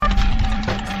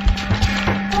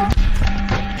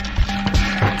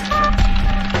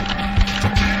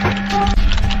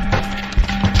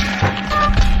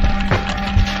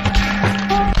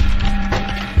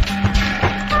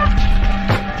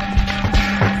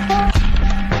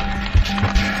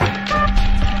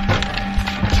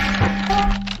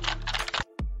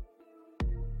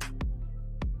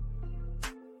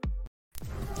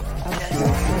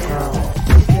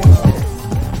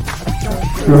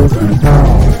Justice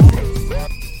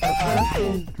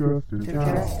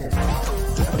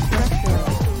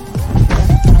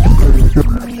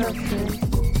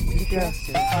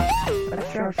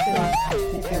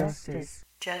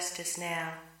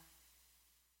now.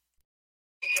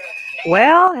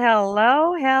 Well,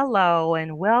 hello,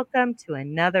 and welcome to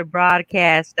another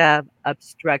broadcast of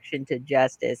Obstruction to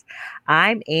Justice.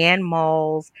 I'm Ann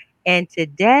Moles, and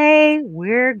today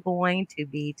we're going to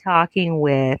be talking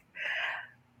with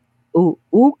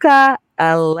Uka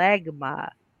Alegba.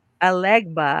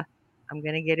 I'm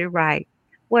going to get it right.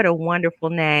 What a wonderful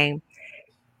name.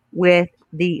 With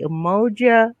the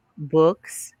Emoja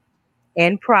books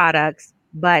and products,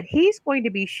 but he's going to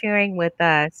be sharing with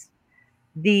us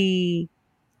the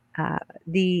uh,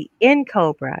 the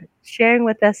Cobra, sharing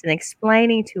with us and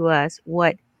explaining to us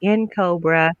what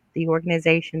Cobra,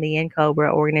 the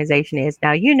Cobra organization is.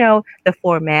 Now, you know the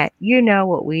format, you know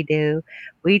what we do.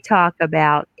 We talk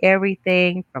about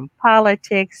everything from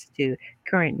politics to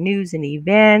current news and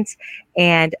events,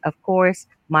 and of course,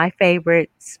 my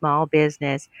favorite, small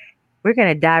business. We're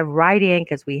going to dive right in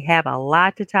because we have a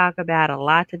lot to talk about, a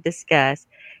lot to discuss.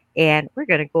 And we're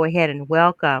going to go ahead and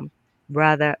welcome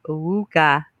Brother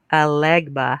Uwuka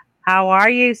Alegba. How are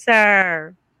you,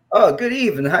 sir? Oh, good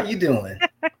evening. How you doing?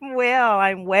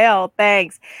 I'm well,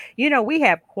 thanks. You know, we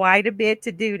have quite a bit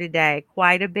to do today,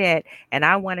 quite a bit. And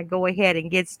I want to go ahead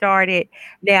and get started.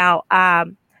 Now,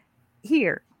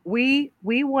 here we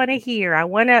want to hear, I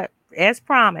want to, as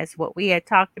promised, what we had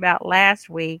talked about last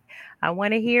week. I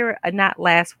want to hear, not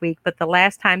last week, but the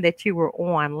last time that you were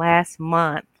on last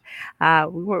month.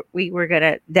 We were going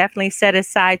to definitely set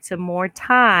aside some more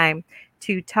time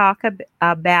to talk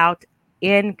about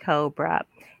Cobra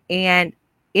and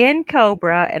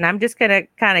Cobra, and I'm just going to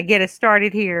kind of get us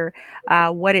started here.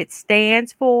 What it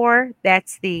stands for,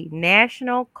 that's the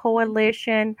National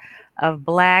Coalition of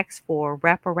Blacks for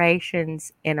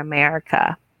Reparations in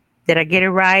America. Did I get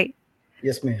it right?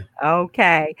 Yes, ma'am.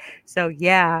 Okay. So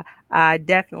yeah, I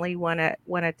definitely want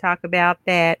to talk about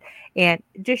that and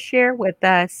just share with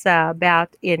us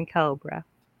about Cobra.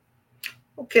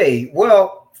 Okay.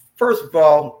 Well, first of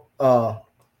all, I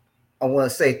want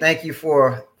to say thank you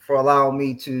for allowing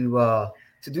me to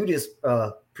do this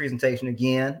presentation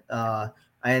again. I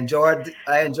enjoyed it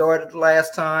the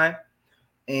last time,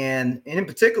 and in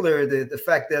particular the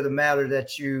fact of the matter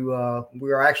that you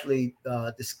we are actually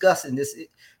discussing this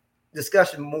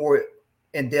discussion more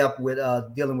in depth with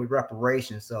dealing with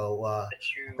reparations. So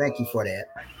thank you for that.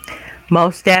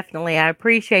 Most definitely. I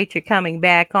appreciate you coming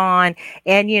back on.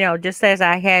 And, you know, just as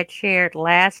I had shared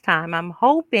last time, I'm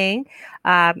hoping,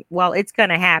 well, it's going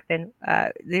to happen.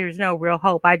 There's no real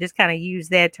hope. I just kind of use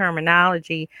that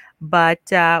terminology. But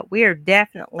we are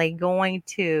definitely going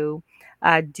to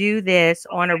do this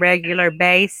on a regular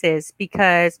basis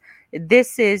because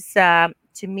this is, to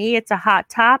me, it's a hot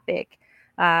topic.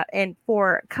 And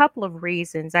for a couple of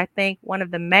reasons. I think one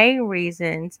of the main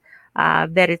reasons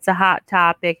that it's a hot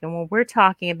topic. And when we're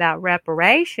talking about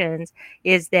reparations,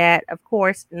 is that, of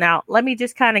course, now let me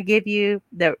just kind of give you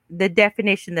the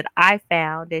definition that I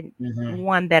found and Mm-hmm.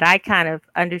 one that I kind of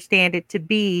understand it to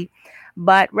be.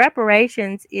 But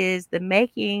reparations is the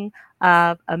making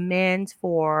of amends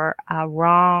for a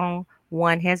wrong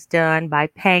one has done by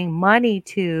paying money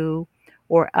to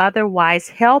or otherwise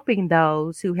helping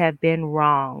those who have been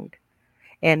wronged.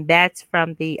 And that's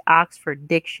from the Oxford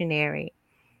Dictionary,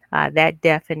 that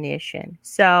definition.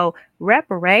 So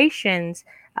reparations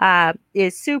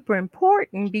is super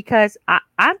important because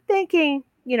I'm thinking,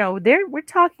 you know, we're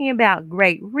talking about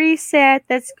great reset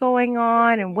that's going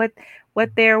on and what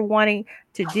they're wanting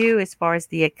to do as far as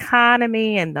the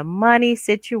economy and the money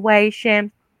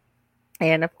situation,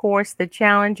 and of course the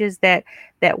challenges that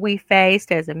we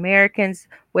faced as Americans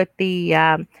with the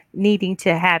needing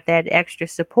to have that extra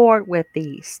support with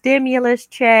the stimulus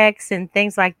checks and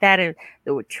things like that, and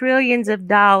there were trillions of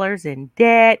dollars in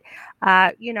debt.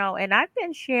 You know, and I've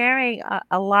been sharing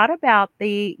a lot about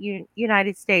the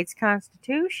United States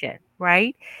Constitution,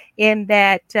 right? In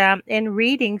that, in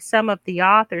reading some of the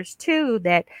authors too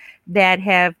that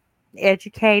have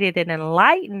educated and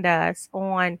enlightened us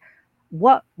on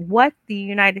what the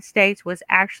United States was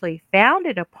actually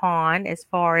founded upon, as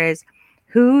far as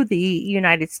who the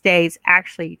United States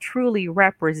actually truly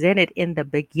represented in the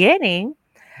beginning,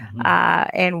 Mm-hmm.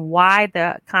 and why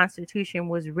the Constitution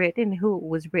was written, who it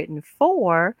was written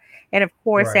for. And of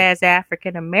course, Right. as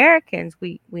African Americans,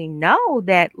 we know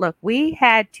that, look, we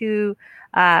had to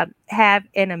have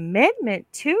an amendment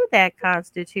to that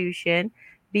Constitution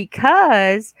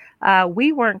because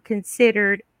we weren't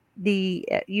considered the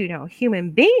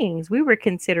human beings. We were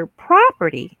considered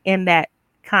property in that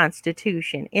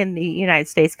Constitution, in the United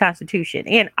States Constitution,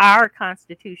 in our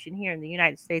Constitution here in the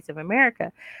United States of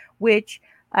America, which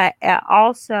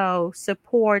also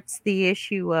supports the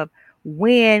issue of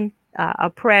when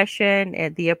oppression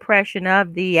and the oppression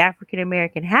of the African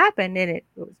American happened, and it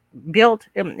was built,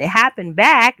 it happened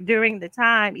back during the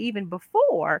time even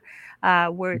before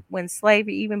when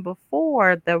slavery, even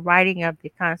before the writing of the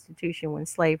Constitution, when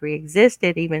slavery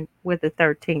existed, even with the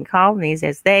 13 colonies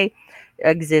as they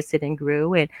existed and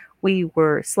grew, and we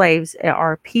were slaves,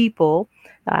 our people,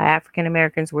 African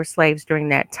Americans were slaves during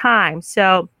that time.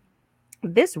 So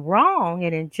this wrong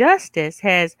and injustice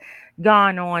has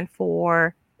gone on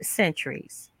for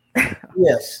centuries.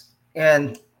 Yes,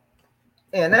 and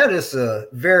that is a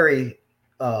very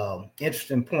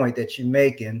interesting point that you're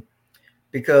making,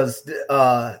 because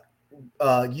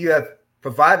you have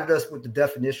provided us with the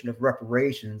definition of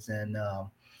reparations, and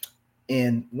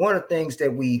one of the things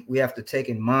that we have to take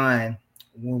in mind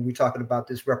when we're talking about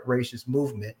this reparations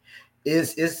movement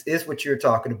is what you're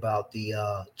talking about, the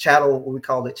chattel, what we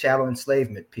call the chattel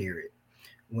enslavement period,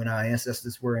 when our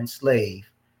ancestors were enslaved.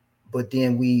 But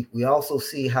then we also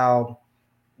see how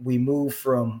we move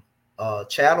from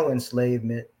chattel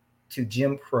enslavement to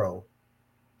Jim Crow,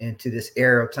 and to this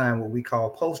era of time what we call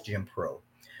post Jim Crow.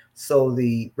 So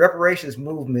the reparations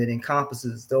movement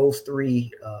encompasses those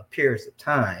three periods of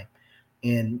time,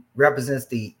 and represents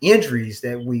the injuries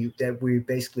that we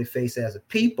basically face as a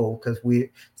people, because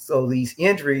these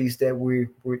injuries that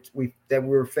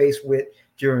we're faced with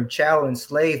during chattel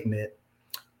enslavement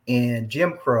and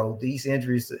Jim Crow, these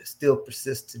injuries still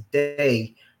persist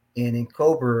today. And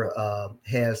NCOBRA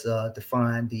has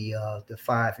defined the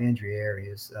five injury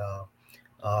areas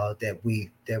that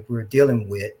we're dealing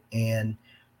with, and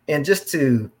just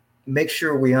to make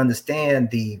sure we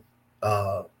understand the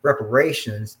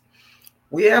reparations,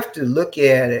 we have to look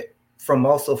at it from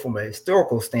a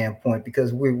historical standpoint,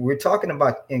 because we're talking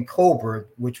about NCOBRA,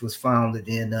 which was founded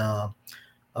in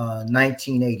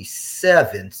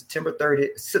 1987, September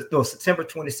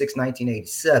 26,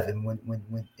 1987, when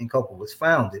NCOBRA was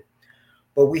founded.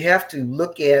 But we have to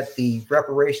look at the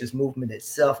reparations movement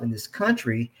itself in this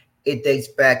country. It dates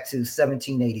back to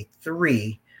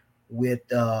 1783 with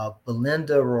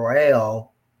Belinda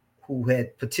Royale, who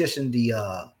had petitioned the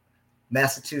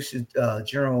Massachusetts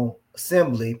General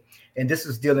Assembly, and this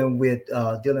was dealing with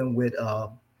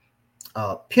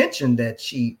pension that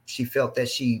she felt that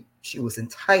she was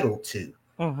entitled to.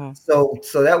 Mm-hmm.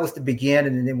 So that was the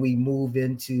beginning, and then we move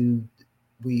into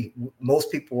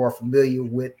most people are familiar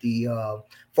with the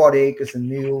 40 acres and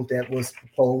mule that was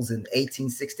proposed in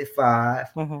 1865.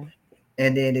 Mm-hmm.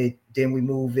 And then we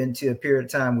move into a period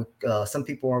of time with some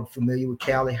people are familiar with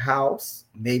Callie House,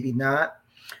 maybe not.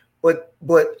 But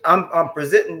I'm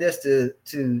presenting this to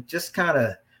just kind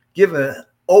of give an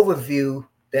overview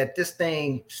that this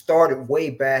thing started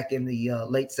way back in the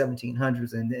late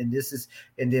 1700s, and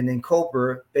then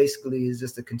NCOBRA basically is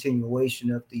just a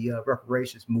continuation of the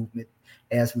reparations movement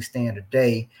as we stand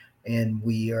today, and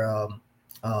we are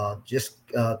just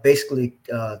basically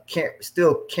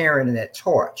still carrying that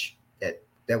torch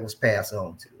that was passed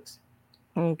on to us.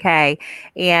 Okay.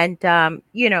 And,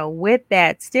 with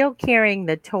that, still carrying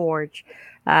the torch,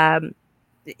 um,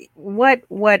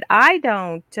 what I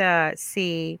don't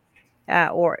see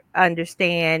or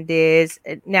understand is,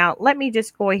 now let me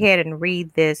just go ahead and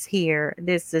read this here.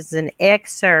 This is an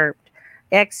excerpt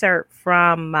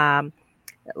from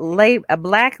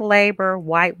Black Labor,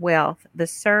 White Wealth, The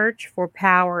Search for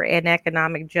Power and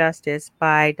Economic Justice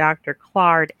by Dr.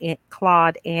 Claude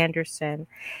Anderson.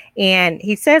 And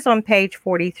he says on page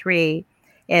 43,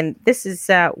 and this is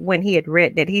when he had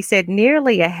written it, he said,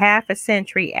 nearly a half a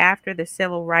century after the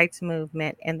Civil Rights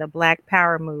Movement and the Black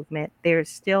Power Movement, there is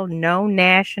still no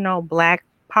national Black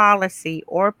policy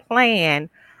or plan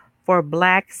for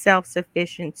Black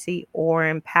self-sufficiency or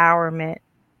empowerment.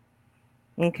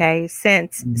 Okay,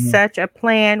 since such a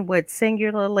plan would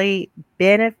singularly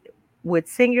benefit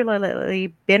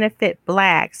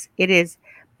Blacks, it is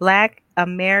Black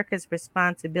America's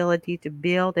responsibility to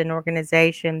build an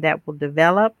organization that will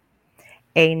develop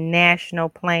a national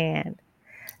plan.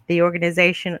 The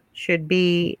organization should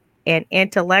be an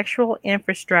intellectual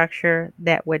infrastructure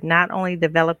that would not only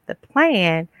develop the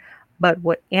plan, but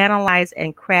would analyze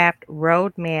and craft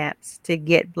roadmaps to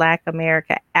get Black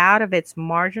America out of its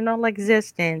marginal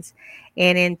existence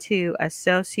and into a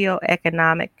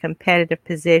socioeconomic competitive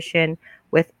position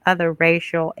with other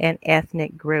racial and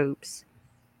ethnic groups.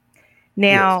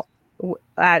 Now,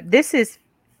 this is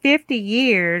 50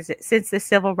 years since the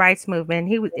Civil Rights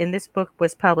Movement. And this book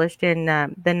was published in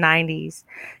the 90s.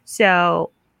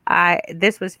 So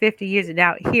This was 50 years ago.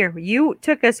 Now here, you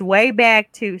took us way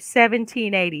back to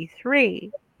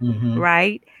 1783, Mm-hmm.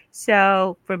 right?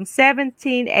 So from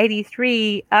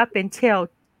 1783 up until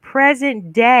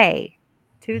present day,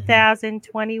 Mm-hmm.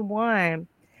 2021,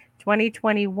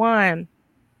 2021,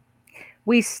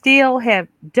 we still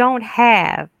don't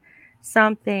have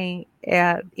something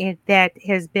that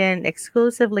has been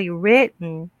exclusively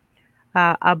written,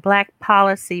 a Black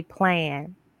policy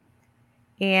plan.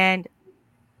 And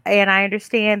I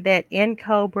understand that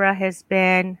NCOBRA has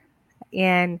been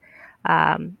in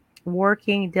um,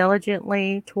 working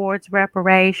diligently towards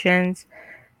reparations,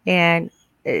 and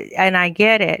I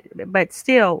get it, but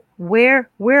still, where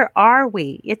are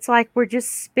we? It's like we're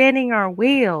just spinning our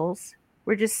wheels.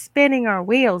 We're just spinning our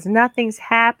wheels. Nothing's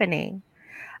happening.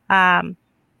 Um,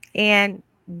 and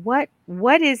what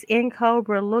is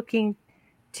NCOBRA looking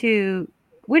to?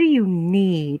 What do you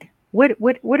need? What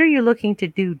are you looking to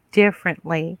do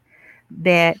differently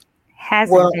that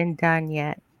hasn't Well, been done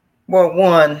yet?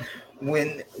 one,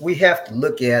 when we have to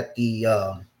look at the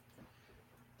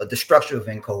structure of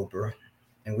NCOBRA,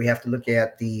 and we have to look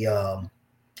at the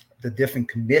different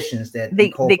commissions that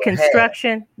The NCOBRA has.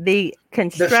 construction, The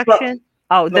structure,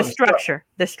 oh, no, the structure.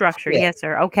 the structure. Yeah. Yes,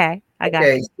 sir. Okay, I got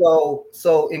Okay. you.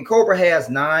 So NCOBRA has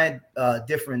nine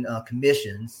different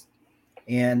commissions,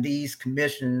 and these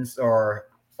commissions are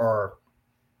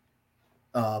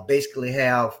basically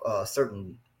have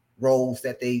certain roles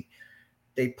that they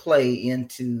play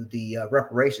into the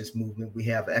reparations movement. We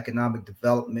have Economic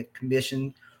Development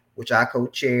Commission, which I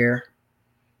co-chair.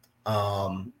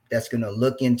 That's going to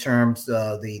look in terms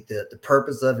of the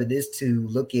purpose of it is to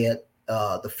look at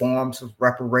the forms of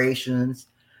reparations,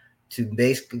 to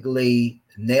basically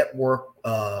network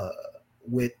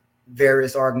with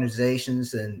various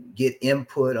organizations and get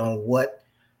input on what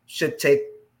should take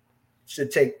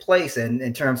should take place, and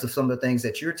in terms of some of the things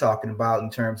that you're talking about in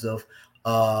terms of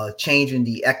changing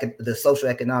the social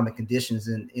economic conditions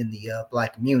in the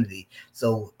Black community.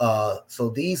 So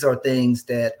these are things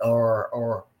that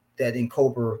are that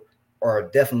NCOBRA are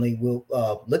definitely will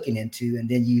looking into. And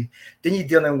then you're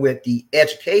dealing with the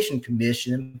Education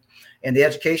Commission, and the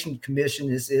Education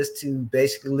Commission is to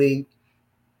basically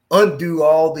undo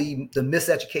all the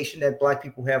miseducation that Black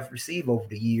people have received over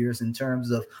the years in terms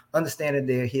of understanding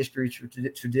their history,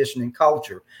 tradition, and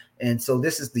culture. And so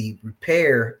this is the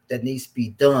repair that needs to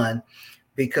be done,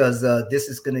 because this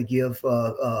is going to give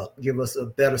us a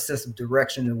better sense of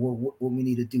direction and what we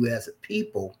need to do as a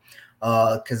people.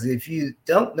 Because if you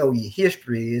don't know your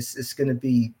history, it's going to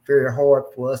be very hard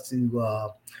for us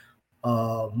to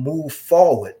move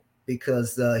forward,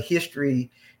 because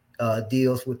history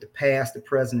deals with the past, the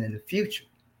present, and the future.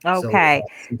 Okay,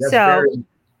 So that's so very.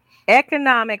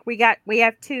 economic. We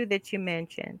have two that you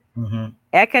mentioned: Mhm.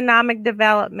 economic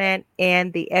development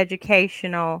and the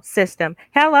educational system.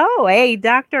 Hello, hey,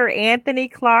 Dr. Anthony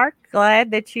Clark.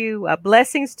 Glad that you.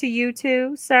 Blessings to you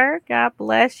too, sir. God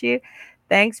bless you.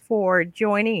 Thanks for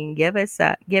joining and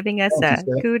giving us Thank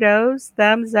you, a sir. kudos,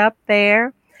 thumbs up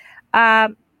there.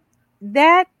 Um,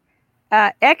 that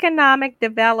economic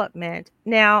development.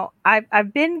 Now,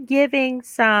 I've been giving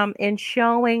some and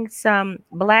showing some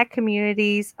Black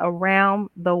communities around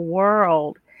the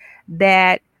world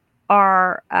that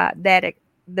are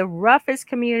the roughest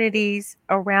communities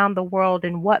around the world,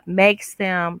 and what makes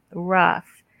them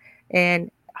rough and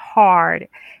hard.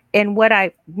 And what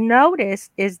I've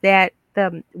noticed is that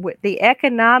the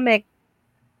economic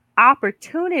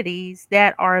opportunities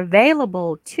that are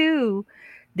available to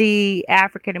the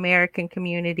African American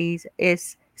communities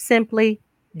is simply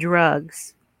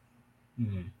drugs.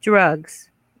 Mhm. Drugs.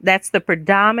 That's the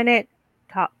predominant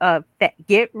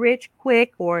get rich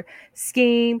quick or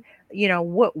scheme.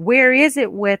 Where is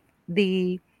it with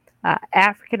the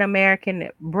African American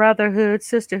brotherhood,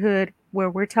 sisterhood, where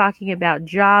we're talking about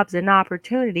jobs and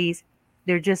opportunities?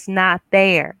 They're just not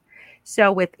there.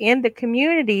 So within the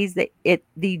communities,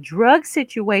 the drug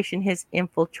situation has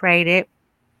infiltrated,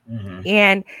 Mhm.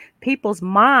 and people's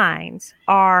minds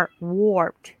are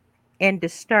warped and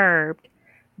disturbed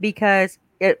because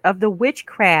of the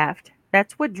witchcraft.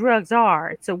 That's what drugs are.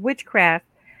 It's a witchcraft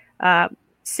uh,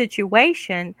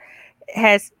 situation.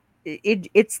 Has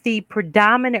it's the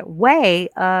predominant way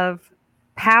of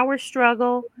power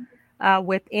struggle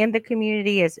within the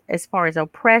community, as far as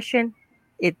oppression.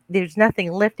 There's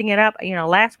nothing lifting it up.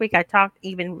 Last week I talked,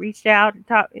 even reached out,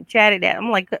 talked, chatted. I'm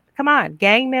like, come on,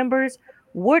 gang members,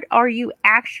 what are you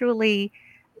actually?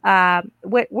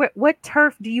 What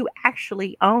turf do you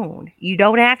actually own? You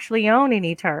don't actually own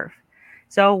any turf.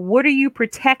 So what are you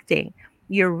protecting?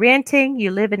 You're renting.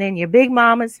 You're living in your big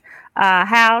mama's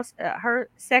house, her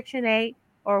Section 8.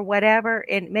 or whatever,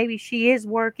 and maybe she is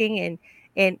working,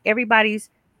 and everybody's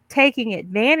taking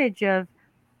advantage of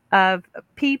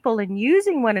people and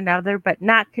using one another but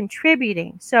not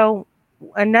contributing. So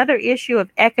another issue of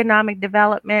economic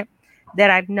development that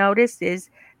I've noticed is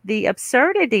the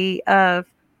absurdity of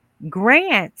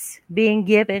grants being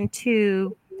given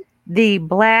to the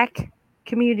Black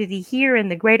community here in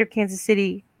the greater Kansas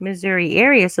City, Missouri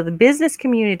area. So the business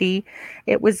community,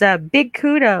 it was a big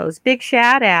kudos, big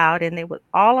shout out, and they were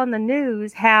all on the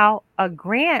news how a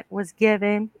grant was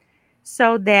given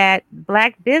so that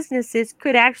Black businesses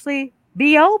could actually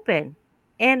be open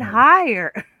and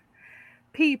hire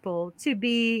people to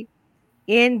be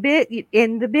in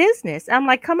the business. I'm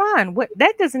like, come on, what,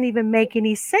 that doesn't even make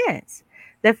any sense.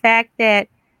 The fact that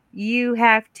you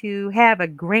have to have a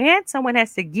grant, someone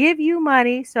has to give you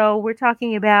money. So we're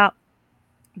talking about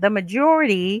the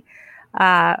majority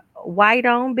white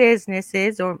owned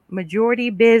businesses or majority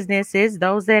businesses,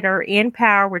 those that are in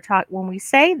power. We're talking when we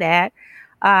say that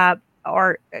uh,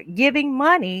 are giving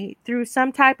money through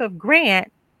some type of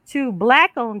grant to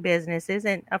Black owned businesses.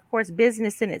 And of course,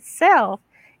 business in itself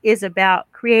is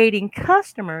about creating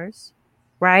customers,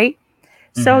 right?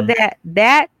 So Mm-hmm. that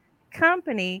that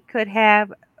company could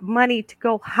have money to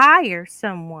go hire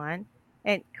someone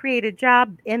and create a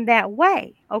job in that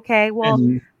way. Okay, well,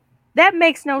 Mm-hmm. that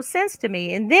makes no sense to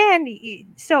me. And then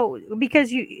so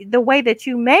because you the way that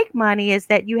you make money is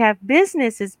that you have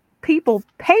businesses, people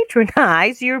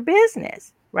patronize your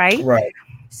business, right? Right.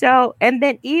 So, and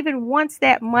then even once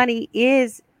that money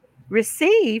is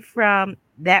received from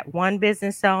that one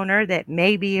business owner that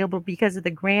may be able, because of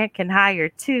the grant, can hire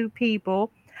two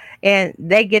people and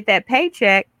they get that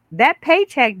paycheck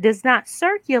does not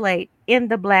circulate in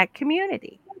the Black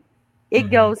community. It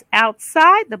Mm-hmm. goes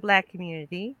outside the Black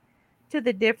community to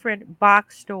the different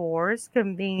box stores,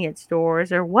 convenience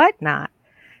stores, or whatnot,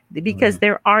 because Mm-hmm.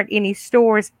 there aren't any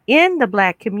stores in the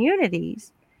Black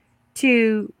communities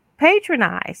to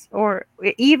patronize, or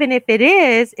even if it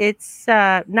is, it's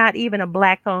not even a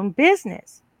Black owned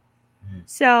business.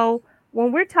 So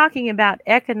when we're talking about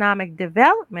economic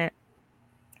development,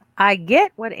 I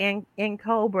get what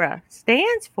NCOBRA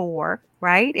stands for,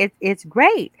 right? It's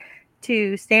great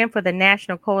to stand for the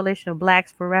National Coalition of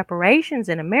Blacks for Reparations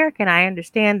in America. And I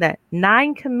understand the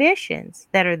 9 commissions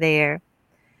that are there.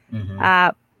 Mm-hmm.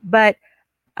 Uh, but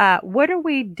what are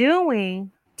we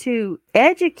doing to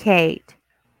educate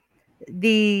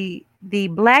the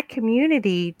Black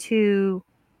community to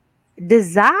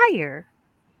desire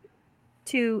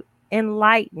to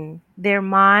enlighten their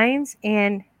minds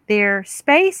and their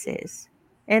spaces,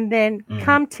 and then Mm-hmm.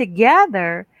 come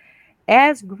together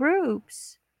as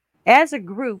groups, as a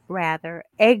group, rather,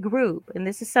 a group. And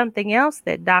this is something else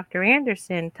that Dr.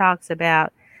 Anderson talks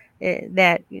about,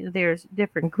 that there's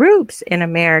different groups in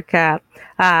America.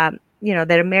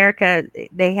 That America,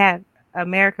 they have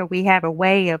America, we have a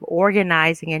way of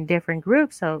organizing in different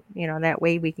groups. So, that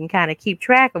way we can kind of keep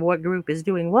track of what group is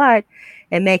doing what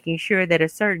and making sure that a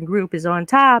certain group is on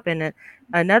top and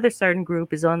another certain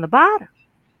group is on the bottom,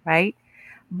 right?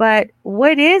 But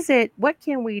what is it? What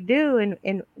can we do?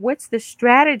 And what's the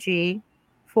strategy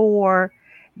for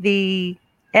the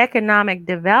economic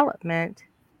development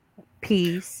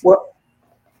piece Well,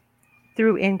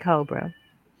 through NCOBRA?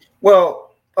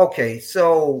 okay.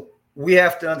 So we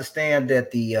have to understand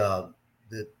that the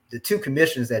two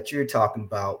commissions that you're talking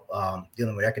about,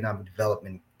 dealing with economic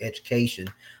development, education,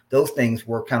 those things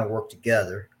work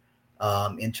together,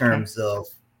 in Okay. terms of,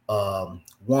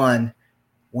 one,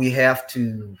 we have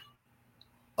to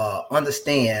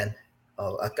understand.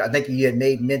 I think you had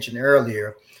made mention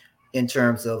earlier in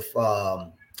terms of,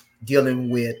 dealing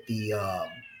with the uh,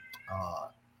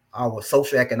 our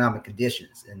social economic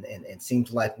conditions, and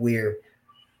seems like we're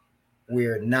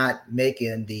not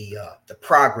making the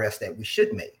progress that we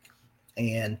should make,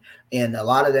 and a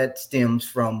lot of that stems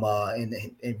from,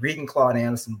 in reading Claude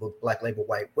Anderson book Black Labor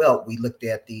White Wealth. We looked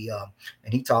at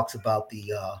and he talks about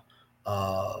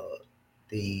uh,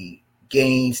 the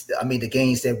gains. I mean, the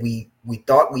gains that we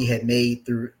thought we had made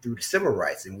through the civil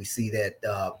rights, and we see that,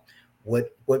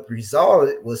 what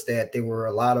resulted was that there were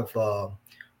a lot of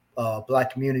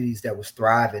Black communities that was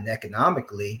thriving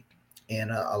economically, and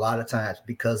a lot of times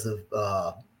because of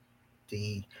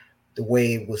the the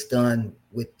way it was done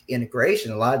with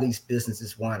integration, a lot of these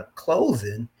businesses wind up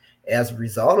closing as a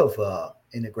result of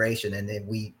integration, and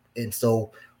then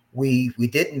so we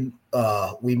didn't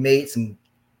we made some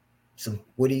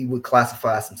what you would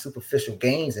classify some superficial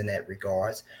gains in that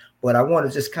regards. But I want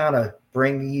to just kind of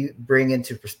bring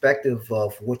into perspective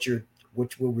of what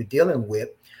we're dealing with,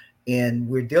 And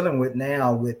we're dealing with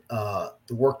now with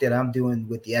the work that I'm doing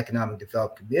with the Economic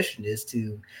Development Commission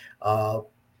uh,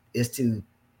 is to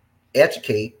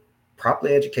educate,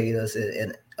 properly educate us,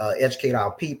 and educate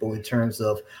our people in terms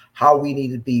of how we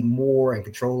need to be more in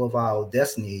control of our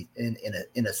destiny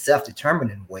in a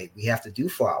self-determining way. We have to do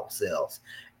for ourselves,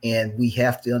 and we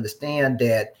have to understand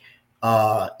that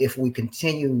if we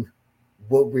continue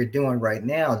what we're doing right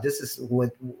now, this is what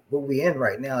we're in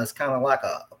right now. It's kind of like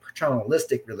a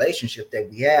paternalistic relationship that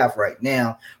we have right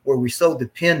now, where we're so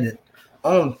dependent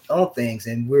on things,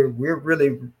 and we're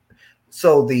really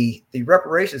so the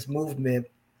reparations movement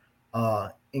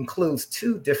includes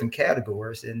two different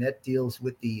categories, and that deals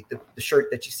with the shirt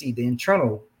that you see, the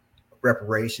internal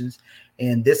reparations,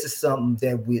 and this is something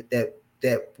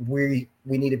that we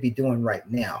need to be doing right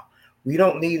now. We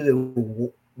don't need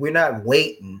to. We're not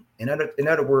waiting. In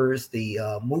other words, the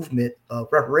movement of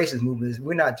reparations movement is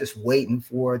we're not just waiting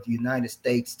for the United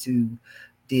States to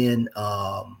then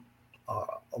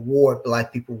award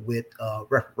Black people with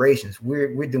reparations. We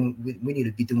need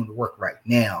to be doing the work right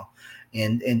now,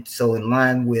 and so in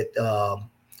line with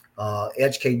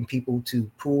educating people to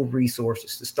pool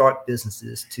resources, to start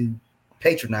businesses, to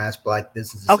patronize Black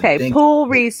businesses and Okay, things. pool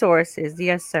resources.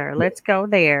 Yes, sir. Let's go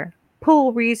there.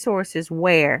 Pool resources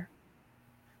where?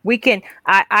 We can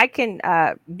I can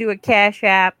do a cash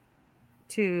app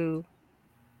to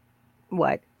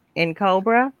what? In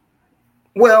Cobra?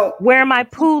 Well, Where am I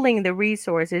pooling the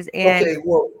resources? And okay,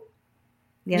 well,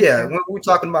 yes, yeah, sir. when we're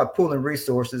talking about pooling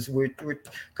resources, we're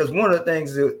because one of the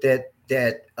things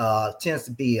that tends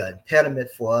to be an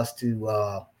impediment for us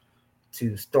to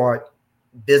start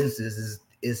businesses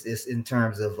is in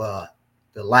terms of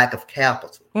the lack of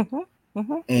capital, Mhm.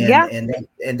 Mhm. and Yeah.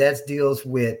 and that deals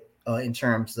with in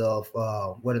terms of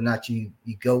whether or not you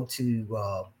go to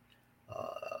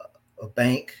a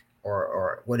bank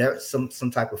or whatever, some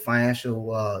type of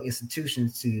financial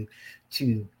institutions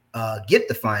to get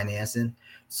the financing.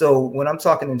 So when I'm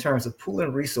talking in terms of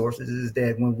pooling resources, is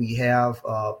that when we have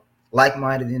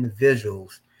like-minded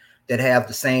individuals that have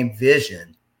the same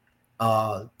vision,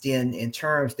 then in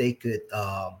terms they could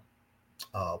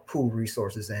pool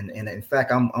resources. And in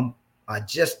fact, I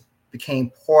just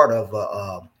became part of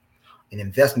an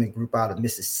investment group out of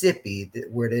Mississippi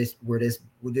where this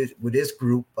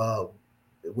group,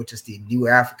 which is the New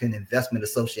African Investment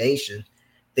Association,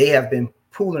 they have been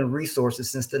pooling resources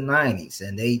since the 90s,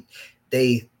 and they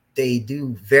they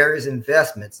do various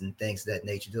investments and things of that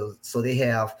nature. So they're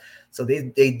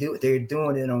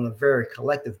doing it on a very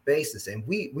collective basis, and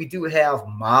we do have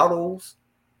models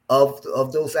of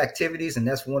those activities, and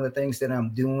that's one of the things that I'm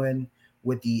doing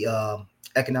with the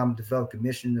Economic Development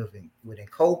Commission within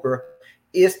Cobra,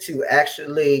 is to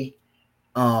actually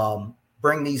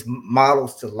bring these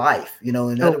models to life. In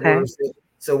other Okay. words,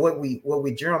 so what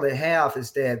we generally have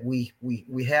is that we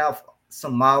have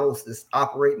some models that's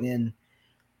operating in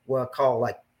what I call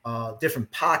like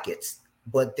different pockets,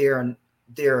 but they're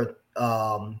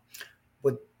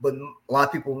but a lot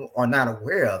of people are not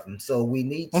aware of them. So we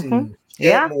need Mhm. to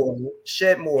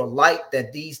shed Yeah. more light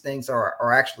that these things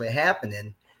are actually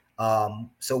happening.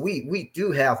 So we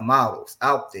do have models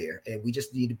out there, and we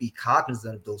just need to be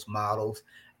cognizant of those models,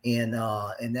 and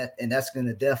that's going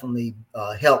to definitely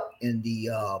help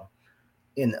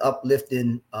in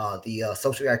uplifting the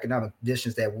socioeconomic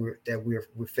conditions that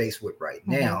we're faced with right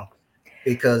Mhm. now,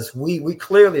 because we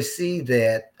clearly see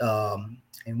that,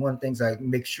 and one of the things I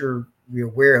make sure we're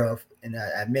aware of, and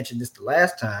I mentioned this the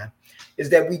last time, is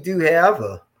that we do have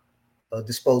a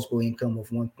disposable income of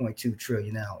 1.2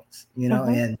 trillion dollars,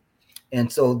 Mhm.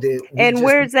 and so we And just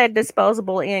where's that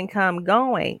disposable income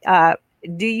going?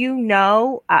 Do you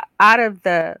know, out of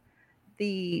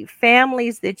the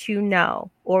families that you know,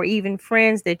 or even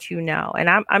friends that you know, and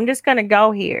I'm just going to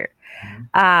go here.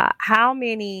 How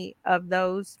many of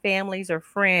those families or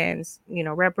friends,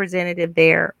 representative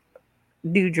there,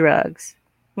 do drugs,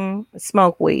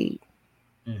 smoke weed,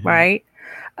 mm-hmm. right?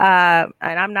 And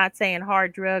I'm not saying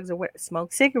hard drugs or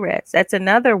smoke cigarettes. That's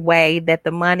another way that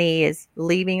the money is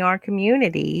leaving our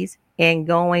communities and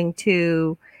going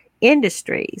to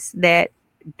industries that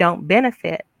don't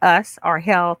benefit us, our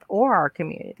health, or our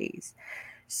communities.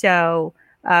 So,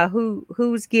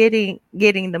 who's getting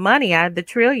the money out of the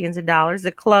trillions of dollars?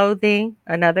 The clothing,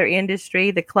 another industry,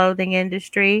 the clothing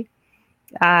industry.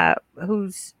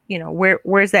 Who's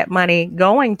where's that money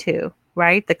going to?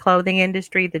 Right, the clothing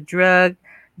industry, the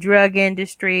drug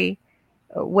industry.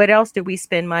 What else do we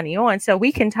spend money on? So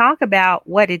we can talk about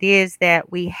what it is that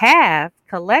we have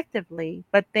collectively,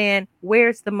 but then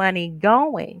where's the money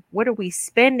going? What are we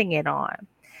spending it on?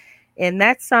 And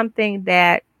that's something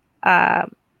that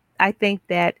um, I think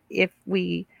that if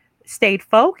we stayed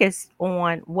focused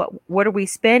on what are we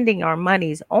spending our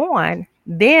monies on,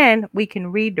 then we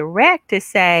can redirect to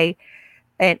say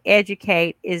and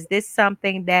educate, is this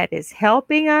something that is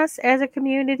helping us as a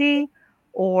community,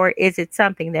 or is it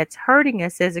something that's hurting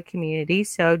us as a community?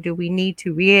 So do we need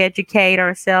to re-educate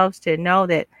ourselves to know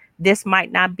that this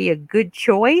might not be a good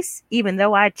choice even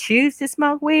though I choose to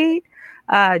smoke weed?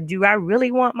 Do I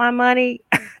really want my money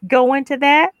going to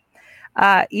that?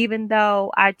 Even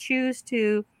though I choose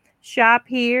to shop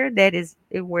here, that is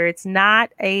where it's not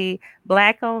a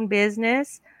black owned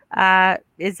business,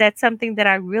 is that something that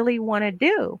I really want to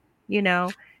do? You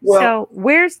know, Well, so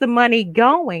where's the money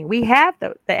going? We have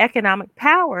the economic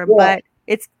power, well, but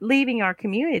it's leaving our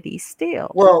community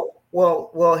still. well.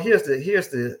 Here's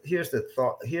the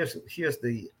thought. Here's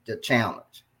the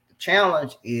challenge. The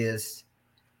challenge is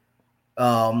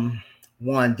um,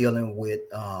 one dealing with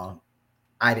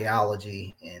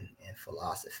ideology and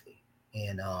philosophy,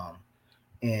 and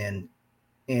and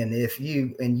and if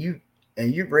you and you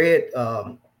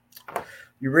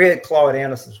read Claude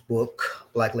Anderson's book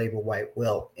Black Labor White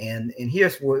Wealth, and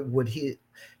here's what his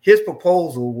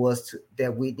proposal was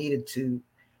that we needed to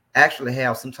actually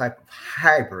have some type of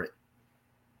hybrid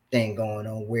thing going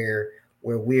on where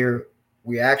we're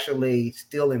actually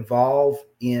still involved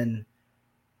in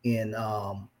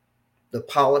the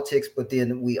politics, but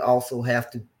then we also have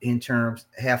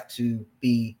to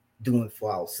be doing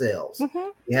for ourselves. Hmm.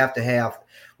 We have to have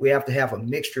a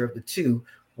mixture of the two.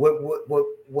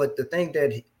 What the thing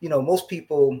that most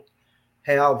people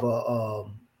have a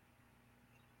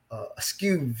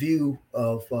skewed view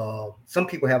of some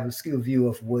people have a skewed view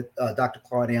of what Dr.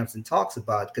 Claude Anderson talks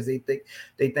about, because they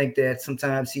think that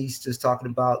sometimes he's just talking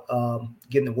about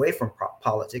getting away from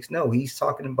politics. No, he's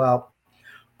talking about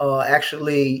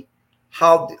actually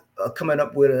how coming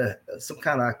up with some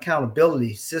kind of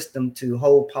accountability system to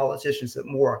hold politicians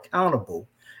more accountable.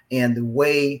 And the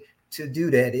way to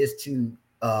do that is to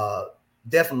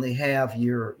definitely have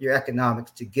your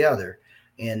economics together.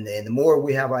 And the more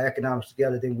we have our economics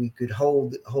together, then we could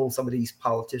hold some of these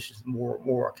politicians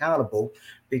more accountable,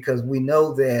 because we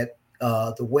know that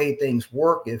the way things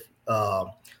work, if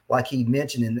like he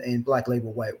mentioned in Black Labor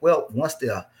White Wealth, once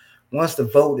the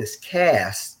vote is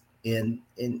cast, and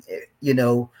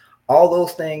all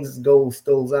those things goes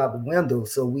out the window.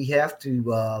 So we have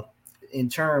to in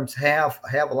terms have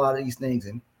a lot of these things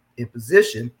in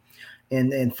position.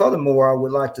 And furthermore, I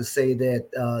would like to say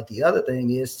that the other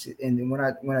thing is and when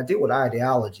I deal with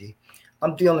ideology,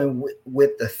 I'm dealing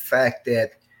with the fact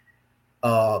that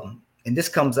and this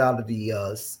comes out of the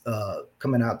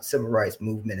coming out of the civil rights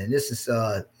movement, and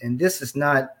this is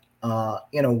not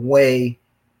in a way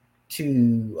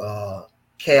to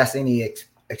cast any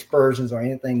expersions or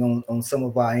anything on some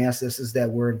of our ancestors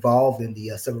that were involved in the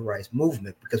civil rights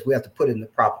movement, because we have to put it in the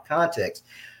proper context.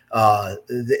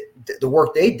 The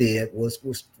work they did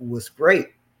was great,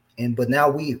 but now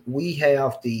we're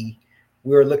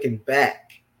looking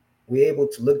back. We're able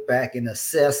to look back and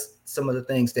assess some of the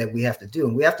things that we have to do,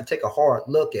 and we have to take a hard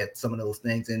look at some of those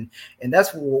things. And that's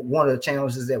one of the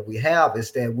challenges that we have,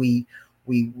 is that we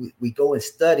go and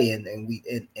study,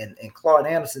 and Claude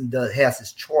Anderson has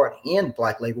this chart in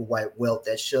Black Labor White Wealth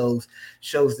that shows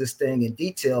this thing in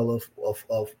detail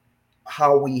of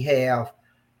how we have,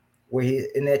 where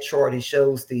in that chart he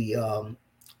shows the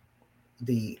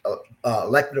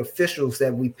elected officials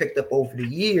that we picked up over the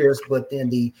years, but then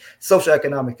the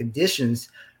socioeconomic conditions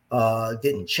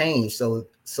didn't change. So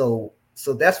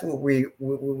that's what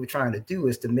we're trying to do,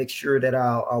 is to make sure that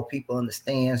our people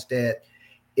understands that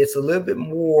it's a little bit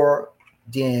more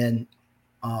than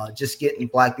just getting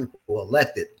Black people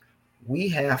elected. We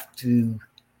have to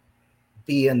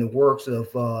be in the works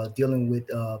of dealing with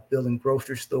building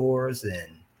grocery stores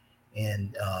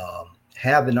and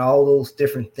having all those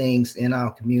different things in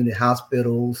our community,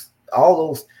 hospitals, all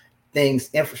those things,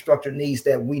 infrastructure needs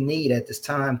that we need at this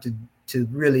time to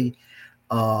really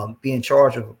be in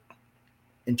charge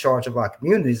of our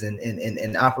communities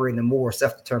and operate in a more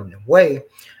self-determining way.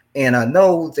 And I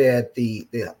know that the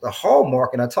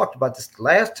hallmark, and I talked about this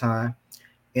last time,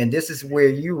 and this is where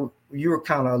you were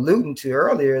kind of alluding to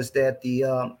earlier, is that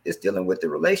it's dealing with the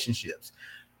relationships.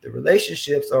 The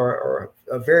relationships are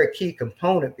a very key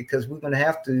component, because we're going to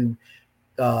have to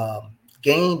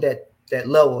gain that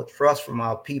level of trust from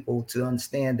our people to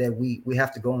understand that we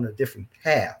have to go on a different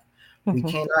path. We Hmm.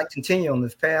 cannot continue on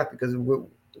this path, because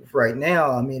right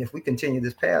now, I mean, if we continue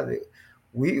this path,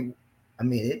 we, I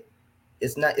mean,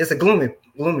 it's a gloomy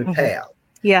Hmm. path.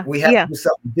 Yeah, We have to yeah. do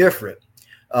something different,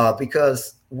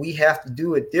 because we have to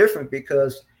do it different,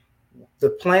 because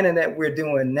the planning that we're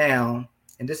doing now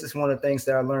and this is one of the things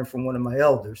that I learned from one of my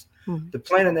elders. Mhm. The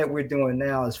planning that we're doing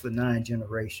now is for 9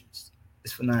 generations.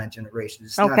 It's for 9 generations.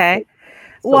 It's not for, Okay.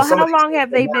 so Well, some of how these long things have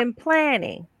are they been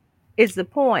planning? Is the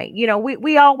point.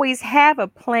 We always have a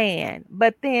plan,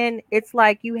 but then it's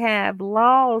like you have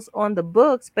laws on the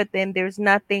books, but then there's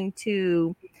nothing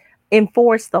to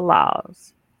enforce the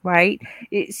laws, right?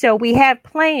 So we have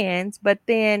plans, but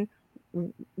then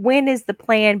when is the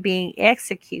plan being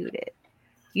executed?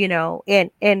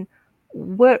 And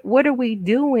what are we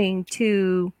doing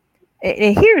to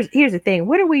and here's the thing,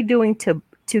 what are we doing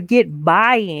to get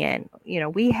buy-in?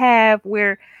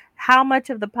 We're how much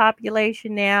of the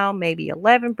population now? Maybe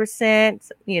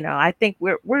 11%. I think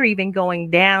we're even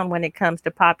going down when it comes to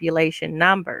population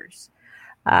numbers,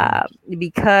 Mhm. uh,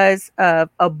 because of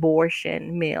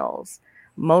abortion mills.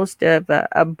 Most of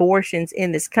abortions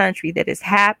in this country that has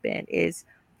happened is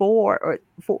for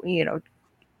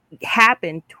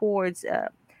happened towards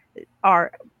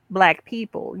our black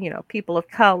people, people of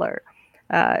color.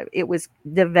 It was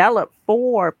developed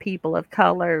for people of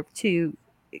color to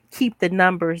keep the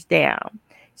numbers down.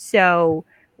 So,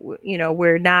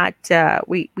 we're not,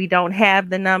 we don't have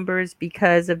the numbers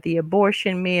because of the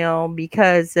abortion mill,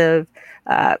 because of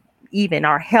uh, even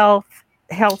our health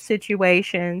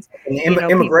situations. And the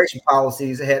People, immigration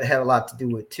policies had a lot to do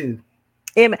with too.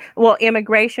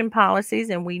 immigration policies,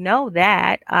 and we know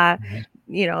that, Mhm.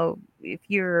 if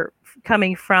you're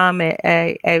coming from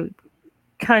a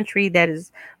country that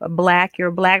is black, you're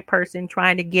a black person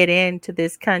trying to get into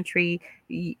this country,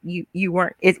 you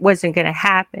weren't, it wasn't going to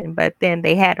happen. But then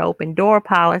they had open door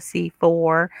policy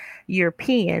for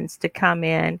Europeans to come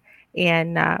in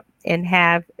and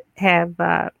have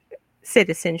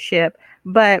citizenship.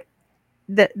 But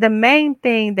the main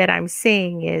thing that I'm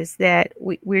seeing is that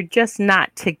we're just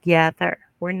not together.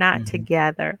 We're not Mhm.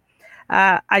 together.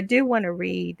 I do want to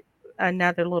read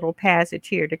another little passage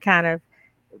here to kind of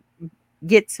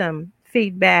get some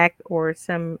feedback or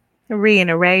some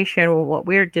reiteration of what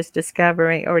we're just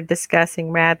discovering or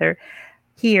discussing rather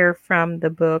here from the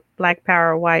book Black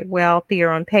Power, White Wealth, here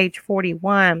on page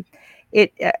 41.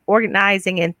 It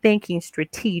organizing and thinking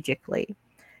strategically.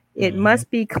 It Mhm. must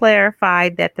be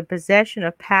clarified that the possession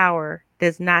of power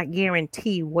does not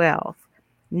guarantee wealth,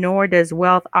 nor does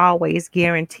wealth always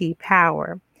guarantee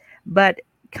power. But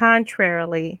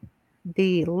contrarily,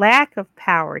 the lack of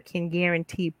power can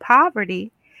guarantee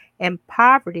poverty, and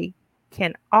poverty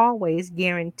can always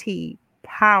guarantee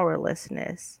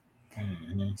powerlessness.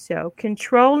 Mhm. So,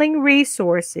 controlling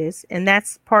resources, and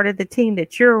that's part of the team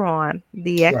that you're on,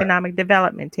 the Right. economic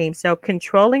development team. So,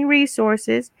 controlling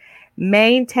resources,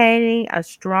 maintaining a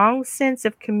strong sense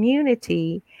of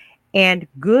community, and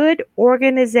good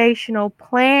organizational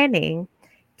planning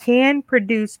can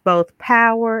produce both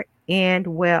power and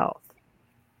wealth.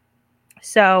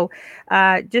 So,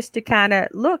 just to kind of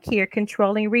look here,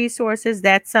 controlling resources,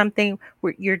 that's something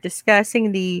where you're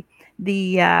discussing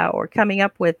or coming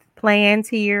up with plans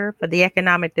here for the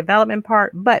economic development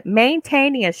part, but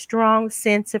maintaining a strong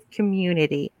sense of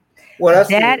community. Well, that's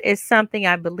the That is something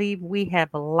I believe we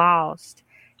have lost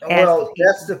as a well,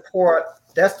 that's people. the part.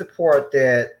 That's the part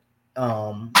that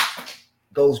um,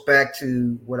 goes back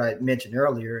to what I mentioned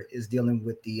earlier, is dealing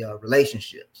with the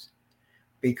relationships,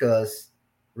 because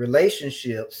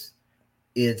relationships,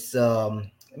 it's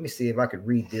let me see if I could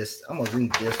read this. I'm gonna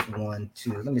read this one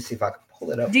too. Let me see if I can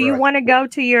pull it up Do where you I can. want to go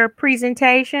to your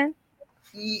presentation?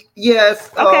 Yes,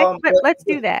 Okay, let's but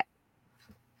do that.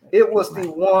 it was the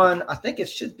one, I think it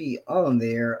should be on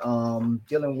there,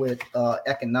 dealing with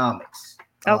economics.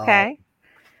 Okay,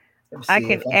 Let me I see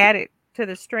can if I could, add it to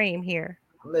the stream here.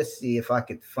 let's see if I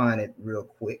could find it real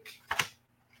quick.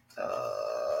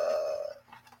 Let's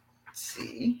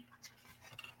see.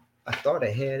 I thought I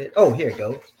had it. Oh, here it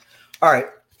goes. All right.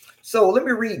 So let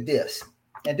me read this.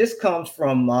 And this comes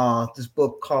from this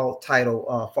book called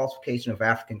title Falsification of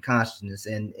African Consciousness.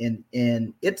 And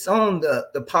it's on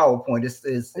the PowerPoint.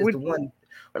 It's Would the one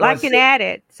I one can set. add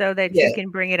it so that Yeah, you can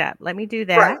bring it up. Let me do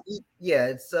right. that. Yeah,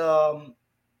 it's the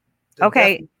def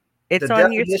Okay, the it's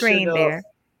on your definition screen of, there.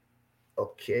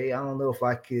 okay, I don't know if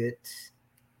I could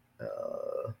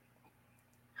uh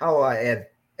how I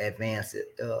advance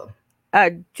it.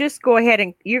 Just go ahead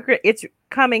and it's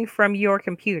coming from your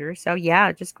computer. So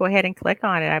yeah, just go ahead and click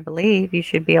on it. I believe you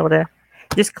should be able to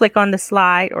just click on the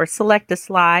slide or select the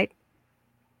slide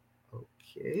or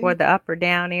Okay. the up or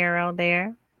down arrow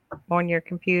there on your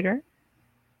computer.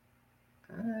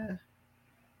 Uh,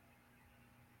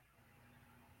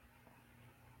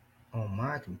 on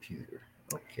my computer.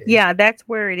 Okay. Yeah, that's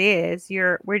where it is.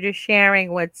 We're just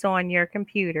sharing what's on your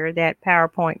computer, that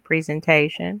PowerPoint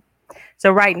presentation.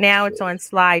 So right now it's Okay. on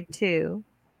slide 2.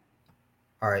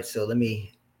 All right, so let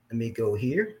me go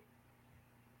here.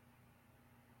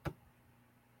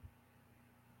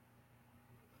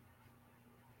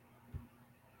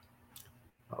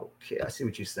 Okay, I see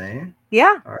what you're saying.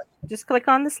 Yeah, All right. just click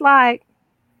on the slide.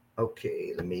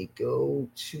 Okay, let me go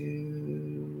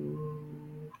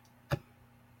to.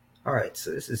 All right,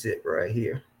 so this is it right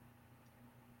here.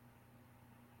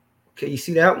 Okay, you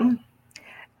see that one?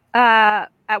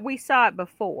 We saw it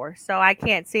before, so I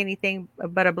can't see anything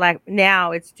but a black.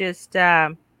 Now it's just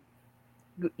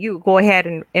you go ahead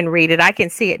and read it. I can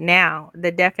see it now.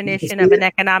 The You can definition see of an it?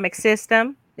 economic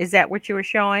system. Is that what you were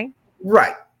showing?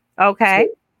 Right. So, Okay.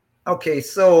 okay,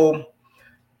 so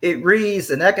it reads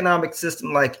an economic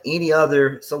system like any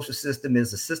other social system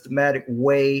is a systematic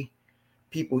way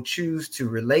people choose to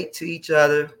relate to each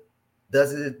other.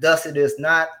 Thus, it is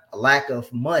not a lack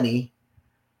of money,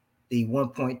 the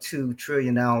 $1.2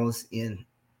 trillion in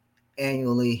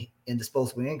annually in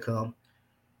disposable income,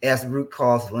 as the root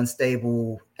cause of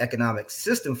unstable economic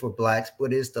system for blacks,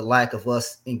 but it's the lack of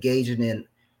us engaging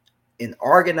in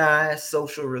organized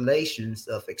social relations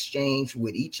of exchange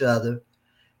with each other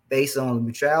based on the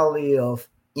mutuality of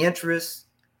interests,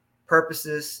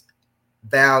 purposes,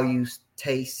 values,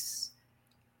 tastes,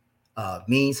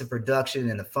 means of production,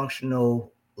 and a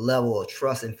functional level of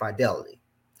trust and fidelity.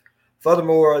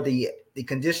 Furthermore, the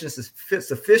conditions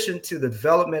sufficient to the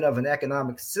development of an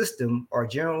economic system are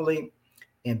generally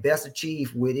and best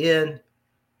achieved within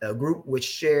a group which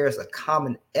shares a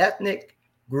common ethnic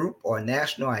group or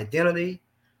national identity,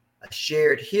 a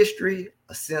shared history,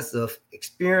 a sense of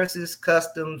experiences,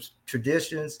 customs,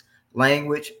 traditions,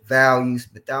 language, values,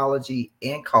 mythology,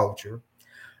 and culture.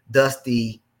 Thus,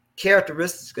 the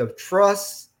characteristics of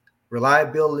trust,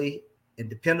 reliability, and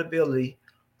dependability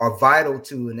are vital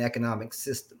to an economic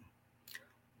system.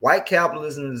 White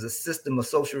capitalism is a system of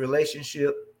social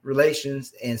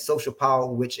relations and social power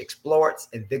which exploits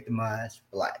and victimizes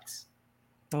blacks.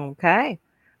 Okay.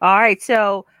 All right.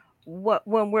 So what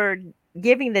when we're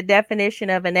giving the definition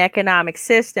of an economic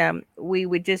system, we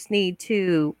would just need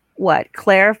to what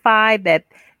clarify that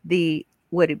the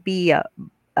would it be a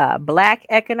black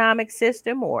economic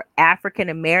system or African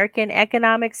American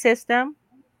economic system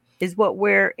is what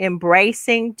we're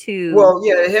embracing to. Well,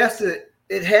 yeah,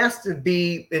 it has to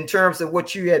be in terms of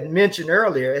what you had mentioned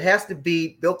earlier. It has to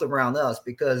be built around us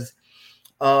because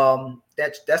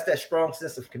that's that strong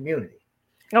sense of community,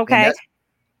 and Okay. that's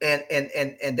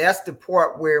and that's the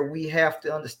part where we have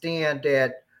to understand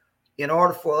that in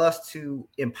order for us to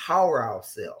empower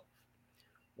ourselves,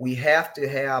 we have to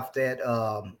have that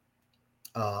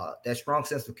strong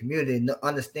sense of community and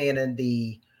understanding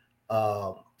the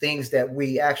things that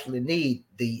we actually need.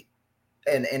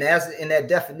 And as in that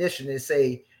definition, they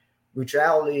say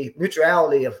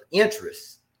mutuality of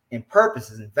interests and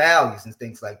purposes and values and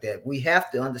things like that. We have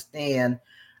to understand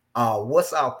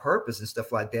what's our purpose and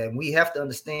stuff like that. And we have to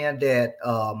understand that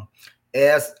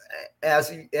as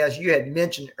as you had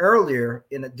mentioned earlier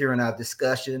during our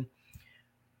discussion,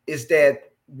 is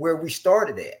that where we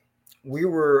started at. We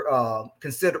were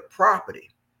considered property,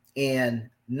 and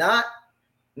not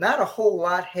a whole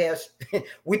lot has.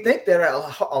 We think that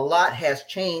a lot has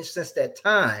changed since that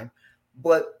time,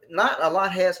 but not a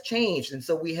lot has changed, and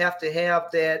so we have to have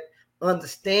that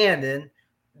understanding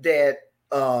that,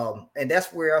 and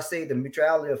that's where I say the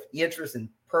mutuality of interest and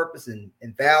purpose and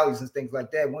values and things like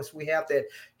that. Once we have that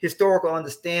historical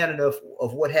understanding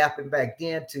of what happened back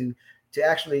then to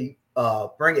actually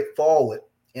bring it forward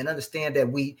and understand that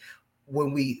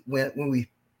when we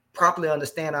properly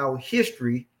understand our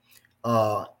history,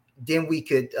 uh, then we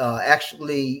could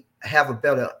actually have a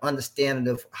better understanding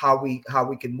of how we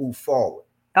can move forward.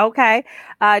 Okay.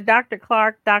 Dr.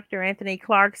 Clark, Dr. Anthony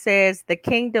Clark says the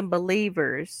kingdom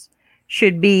believers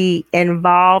should be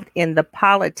involved in the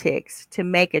politics to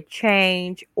make a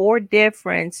change or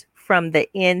difference from the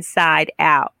inside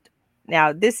out.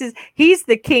 Now, he's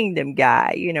the kingdom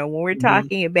guy. When we're Mm-hmm.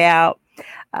 talking about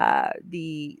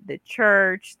the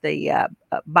church, the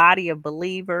body of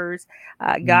believers,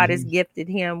 God has Mm-hmm. gifted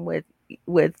him with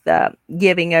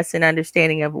giving us an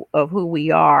understanding of who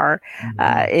we are, Mm-hmm.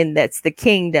 and that's the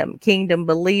kingdom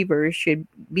believers should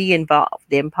be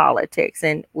involved in politics,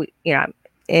 and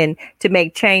and to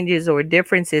make changes or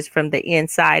differences from the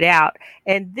inside out.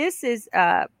 And this is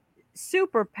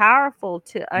super powerful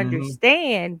to Mm-hmm.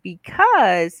 understand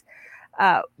because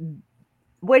uh,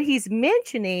 what he's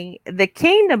mentioning, the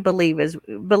kingdom believers,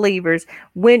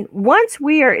 when once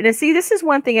we are, and see, this is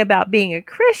one thing about being a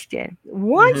Christian. Mm-hmm.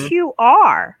 Once you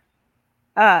are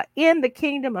in the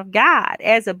kingdom of God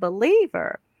as a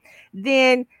believer,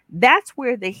 then that's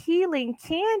where the healing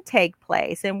can take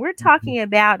place. And we're talking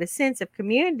about a sense of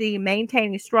community,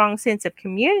 maintaining a strong sense of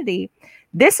community.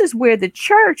 This is where the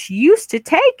church used to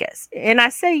take us. And I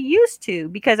say used to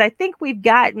because I think we've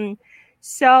gotten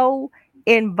so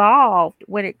involved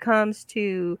when it comes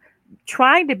to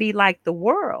trying to be like the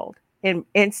world. And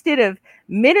instead of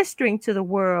ministering to the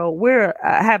world, we're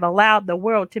have allowed the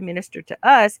world to minister to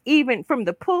us, even from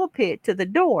the pulpit to the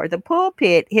door. The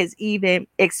pulpit has even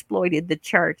exploited the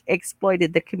church,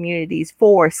 exploited the communities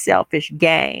for selfish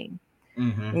gain.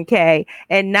 Mm-hmm. Okay,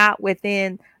 and not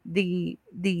within the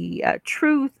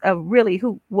truth of really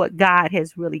who what God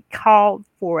has really called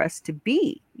for us to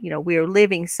be. We're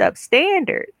living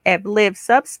substandard, have lived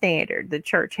substandard. The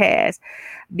church has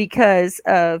because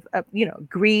of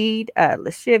greed,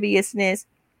 lasciviousness,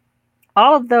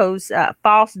 all of those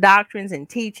false doctrines and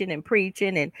teaching and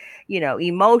preaching and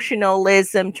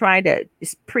emotionalism, trying to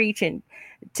preach and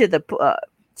to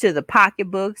the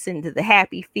pocketbooks and to the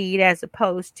happy feet, as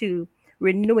opposed to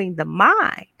renewing the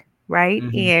mind, right?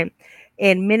 Mm-hmm.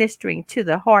 And ministering to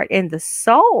the heart and the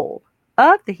soul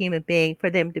of the human being for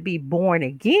them to be born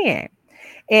again.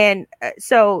 And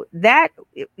so that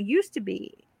it used to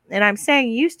be, and I'm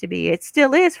saying used to be, it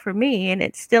still is for me, and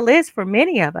it still is for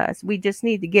many of us. We just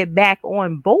need to get back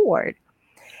on board.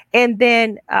 And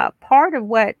then part of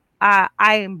what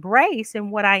I embrace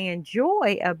and what I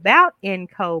enjoy about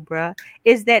NCOBRA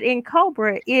is that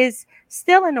NCOBRA is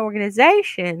still an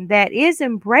organization that is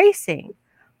embracing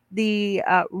the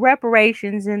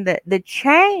reparations and the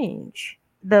change,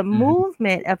 the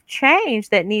movement of change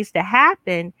that needs to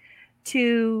happen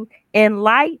to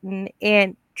enlighten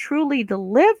and truly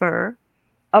deliver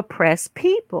oppressed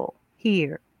people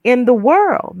here in the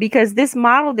world. Because this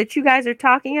model that you guys are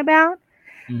talking about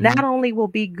not only will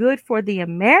be good for the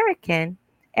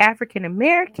African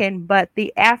American, but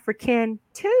the African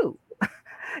too.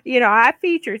 I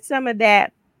featured some of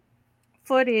that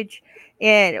footage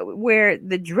and where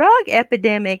the drug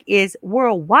epidemic is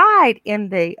worldwide in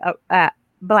the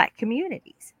Black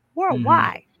communities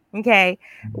worldwide. Okay,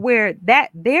 where that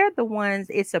they're the ones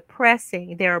it's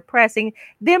oppressing. They're oppressing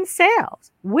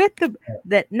themselves with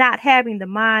the not having the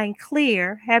mind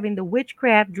clear, having the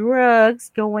witchcraft drugs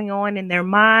going on in their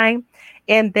mind,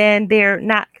 and then they're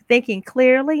not thinking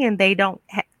clearly, and they don't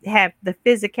have the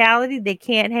physicality. They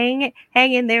can't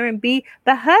hang in there and be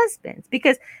the husbands,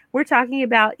 because we're talking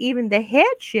about even the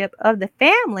headship of the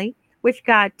family, which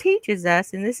God teaches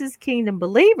us, and this is kingdom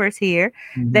believers here.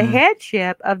 The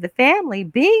headship of the family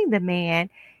being the man,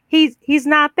 he's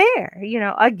not there,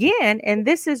 again. And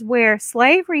this is where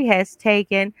slavery has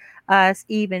taken us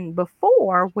even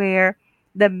before, where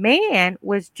the man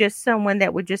was just someone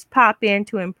that would just pop in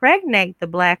to impregnate the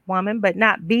Black woman, but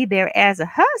not be there as a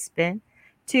husband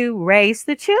to raise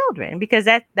the children, because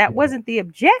that wasn't the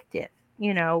objective.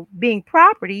 Being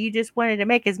property, you just wanted to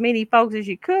make as many folks as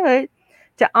you could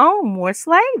to own more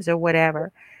slaves or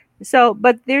whatever. So,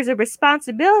 but there's a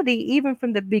responsibility even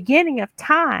from the beginning of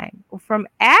time, from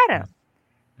Adam,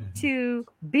 to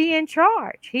be in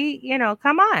charge. He,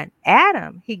 come on,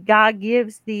 Adam, God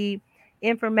gives the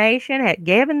information, had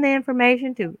given the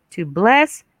information to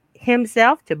bless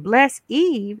himself, to bless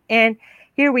Eve. And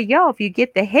here we go. If you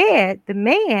get the head, the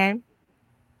man,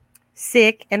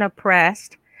 sick and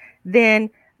oppressed,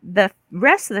 then the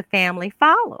rest of the family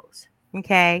follows.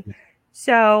 Okay.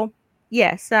 So,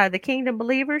 yes, the kingdom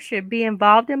believer should be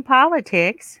involved in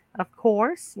politics, of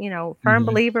course, firm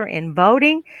believer in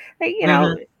voting,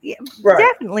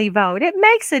 definitely vote. It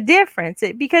makes a difference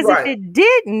because if it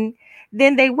didn't,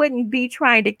 then they wouldn't be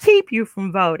trying to keep you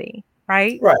from voting.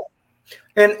 Right. Right.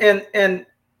 And I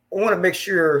want to make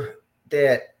sure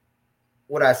that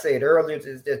what I said earlier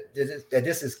is that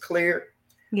this is clear.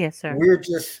 Yes, sir. We're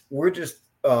just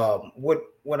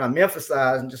what I'm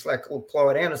emphasizing, just like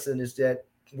Claude Anderson, is that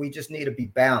we just need to be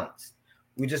balanced.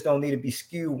 We just don't need to be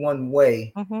skewed one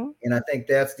way. And I think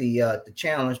that's the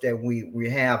challenge that we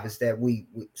have, is that we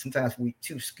sometimes we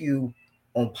too skew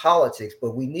on politics,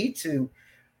 but we need to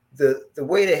the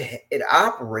way that it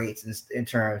operates in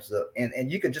terms of,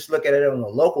 and you can just look at it on a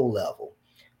local level,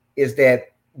 is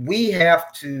that we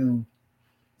have to,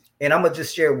 and I'm gonna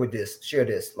just share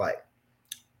this, like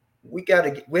we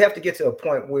have to get to a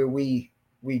point where we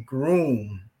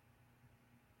groom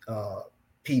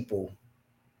people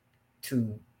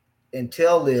to, and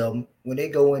tell them when they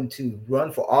go in to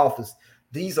run for office,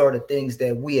 these are the things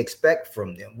that we expect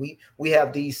from them. We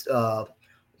have these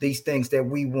things that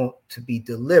we want to be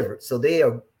delivered, so they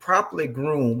are properly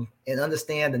groomed and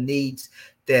understand the needs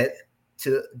that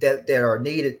are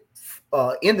needed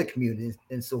in the community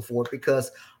and so forth. Because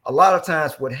a lot of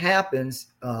times what happens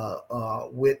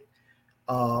with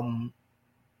um,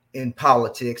 in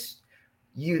politics,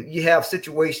 you have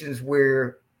situations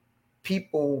where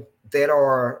people that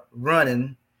are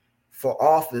running for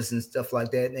office and stuff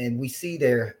like that, and we see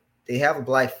they have a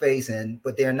black face,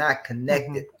 but they're not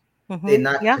connected. They're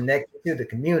not Yeah. connected to the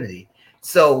community.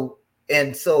 So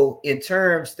in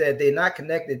terms that they're not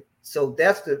connected, so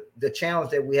that's the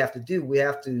challenge that we have to do. We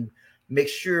have to make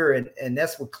sure, and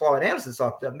that's what Claude Anderson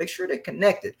talked about. Make sure they're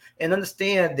connected and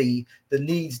understand the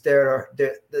needs that are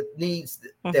the needs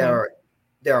that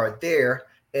are there,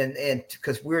 and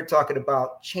because we're talking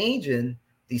about changing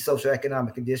the social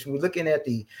economic condition, we're looking at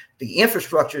the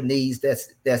infrastructure needs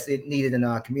that's needed in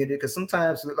our community. Because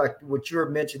sometimes, like what you're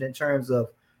mentioning in terms of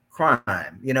crime,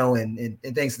 and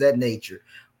things of that nature,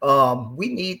 we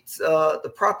need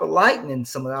the proper lighting in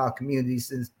some of our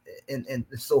communities and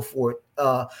so forth.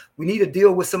 We need to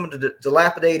deal with some of the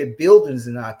dilapidated buildings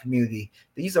in our community.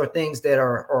 These are things that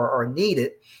are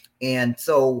needed, and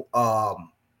so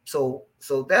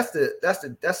that's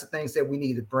the things that we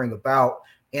need to bring about.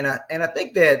 And I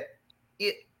think that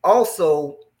it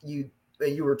also you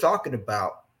were talking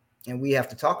about, and we have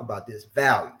to talk about this,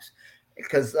 values,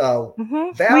 because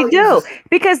We values do, is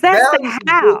because that's the values is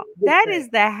how. good That thing. is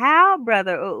the how,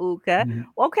 brother Uuka. Mhm,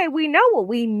 Okay, we know what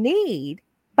we need,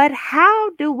 but how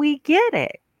do we get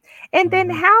it? And then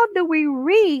mhm, how do we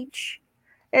reach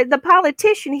the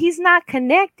politician? He's not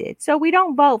connected, so we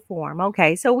don't vote for him.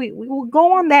 Okay, so we will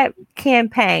go on that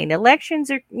campaign. Elections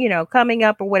are, coming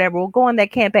up or whatever. We'll go on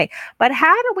that campaign. But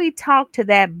how do we talk to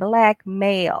that black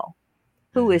male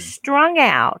who is mhm, strung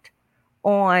out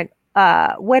on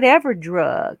whatever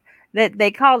drug that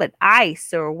they call it,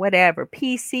 ice or whatever,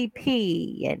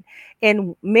 PCP, and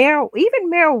even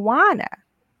marijuana.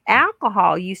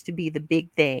 Alcohol used to be the big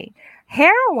thing.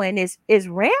 Heroin is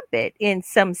rampant in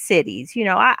some cities.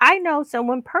 I know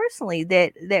someone personally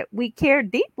that we care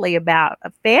deeply about,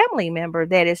 a family member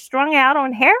that is strung out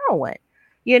on heroin.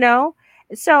 You know,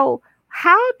 so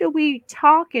how do we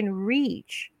talk and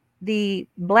reach the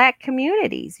black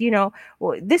communities?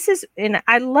 Well, this is, and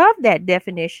I love that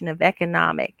definition of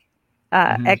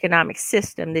mhm, economic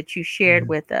system that you shared mhm.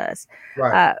 with us.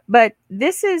 Right. But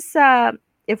this is,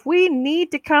 if we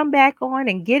need to come back on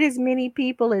and get as many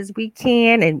people as we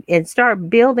can, and start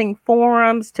building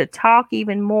forums to talk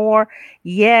even more,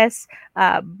 yes.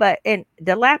 But in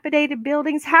dilapidated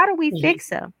buildings, how do we Mhm. fix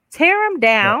them? Tear them Right.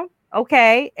 down,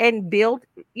 okay, and build,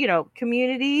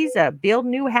 communities, build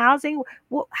new housing.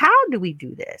 Well, how do we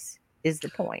do this? Is the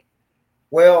point.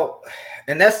 Well,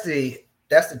 and that's the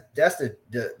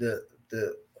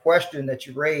question that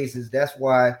you raise, is that's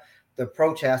why the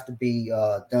approach has to be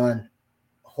done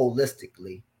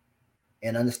holistically,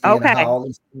 and understanding how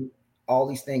Okay. all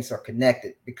these things are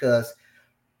connected, because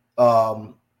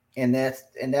um and that's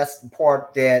the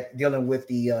part that dealing with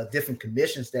the different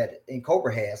commissions that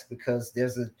Cobra has, because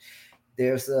there's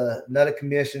another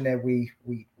commission that we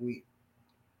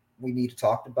need to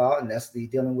talk about, and that's the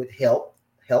dealing with health.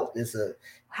 Health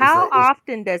How is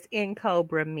often does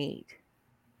Cobra meet,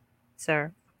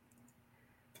 sir?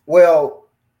 well,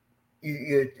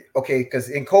 you okay, because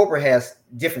in Cobra has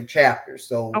different chapters.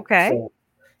 So Okay. so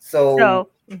so So,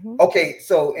 mhm. okay,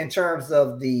 so in terms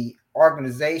of the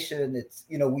organization, it's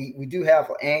we do have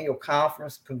an annual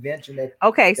conference convention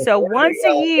Okay, that's so every once a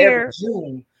every year.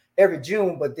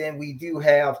 June, but then we do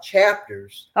have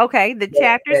chapters Okay, the that,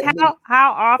 chapters. that meet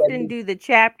How that often meet do the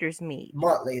chapters meet?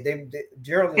 monthly. They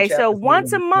generally the Okay, so chapters meet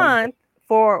once a in monthly. month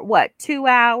for what, 2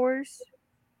 hours?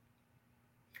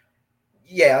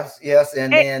 Yes, yes,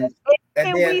 and And, then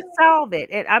and can then we solve it?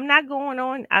 And I'm not going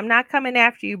on. I'm not coming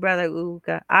after you, brother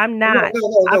Uka. I'm no, not. no,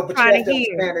 no, I'm no. But you trying have to to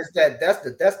hear. understand is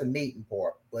that that's the meeting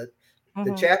part. But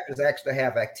the Hmm. chapters actually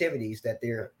have activities that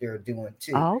they're doing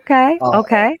too. Okay. Uh,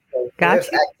 Okay. so there's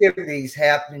Got you. activities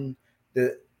happening.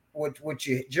 The what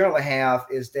you generally have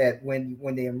is that when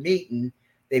they're meeting,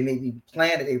 they may be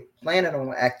planning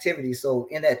on activities. So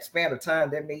in that span of time,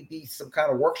 there may be some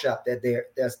kind of workshop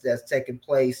that's taking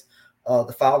place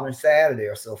the following Saturday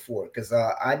or so forth. Because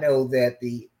I know that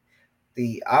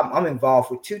I'm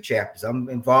involved with two chapters. I'm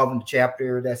involved in the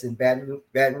chapter that's in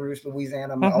Baton Rouge,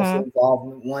 Louisiana. I'm also Mhm.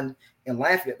 involved in one in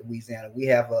Lafayette, Louisiana. We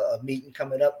have a meeting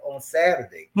coming up on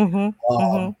Saturday. Mhm. Um,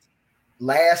 Mhm.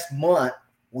 Last month,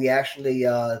 we actually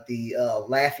the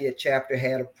Lafayette chapter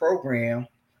had a program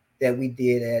that we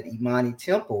did at Imani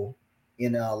Temple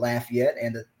in Lafayette,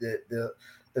 and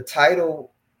the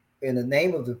title and the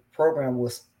name of the program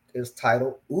is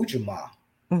titled Ujima,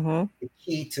 Mhm. the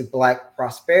key to Black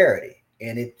prosperity,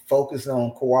 and it focused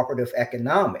on cooperative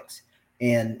economics.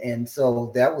 And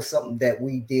so that was something that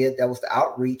we did. That was the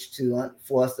outreach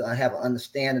for us to have an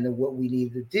understanding of what we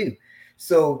needed to do.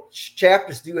 so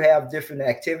chapters do have different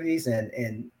activities,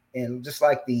 and just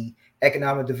like the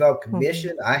Economic Development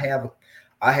Commission,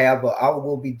 I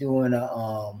will be doing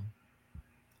a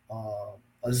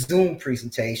Zoom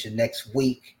presentation next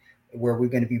week where we're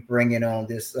going to be bringing on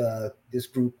this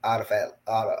group out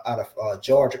of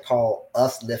Georgia called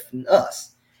Us Lifting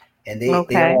Us, and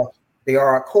Okay. they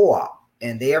are a co-op,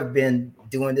 and they have been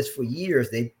doing this for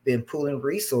years. They've been pooling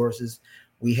resources.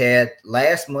 We had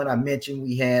last month, I mentioned,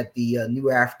 we had the New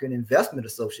African Investment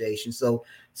Association. So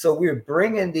we're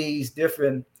bringing these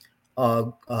different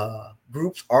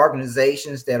groups,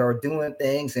 organizations that are doing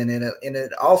things, and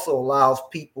it also allows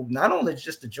people not only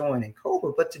just to join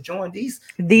NCOBRA, but to join these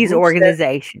groups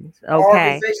Organizations. Okay.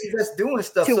 organizations that's doing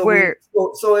stuff. To where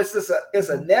So it's just it's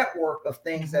a network of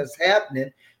things that's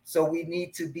happening. So we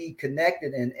need to be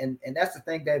connected, and that's the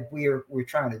thing that we're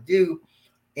trying to do,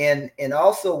 and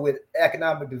also with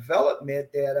economic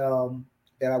development that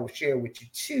I will share with you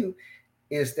too,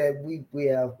 is that we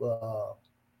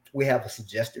have a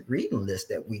suggested reading list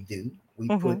that we do. We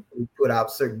put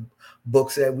out certain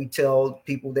books that we tell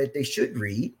people that they should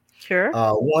read. Sure.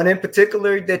 One in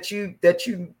particular that you've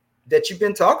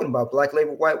been talking about, Black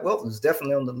Labor, White Wealth, is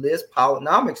definitely on the list.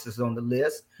 Powernomics is on the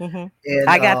list, and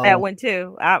I got that one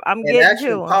too. I'm getting actually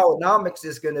to them. Powernomics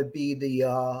is going to be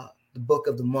the book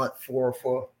of the month for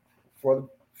the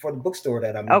bookstore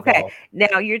that I'm involved.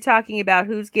 Now you're talking about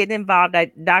who's getting involved.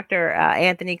 Dr.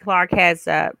 Anthony Clark has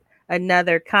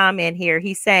another comment here.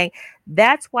 He's saying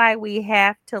that's why we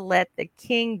have to let the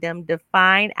kingdom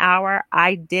define our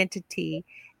identity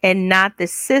and not the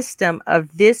system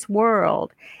of this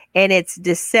world and its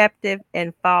deceptive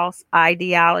and false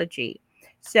ideology.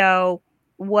 So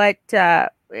what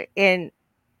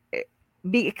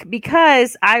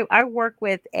because I work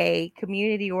with a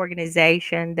community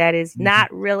organization that is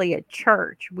not really a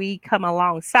church. We come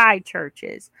alongside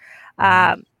churches.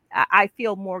 I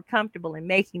feel more comfortable in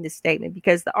making the statement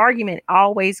because the argument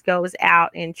always goes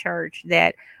out in church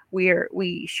that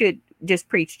we should just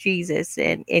preach Jesus,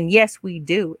 and yes, we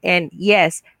do, and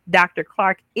yes, Dr.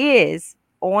 Clark is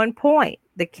on point.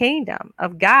 The kingdom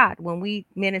of God, when we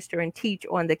minister and teach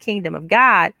on the kingdom of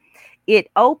God, it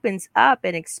opens up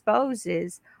and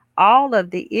exposes all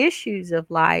of the issues of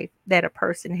life that a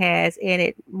person has, and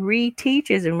it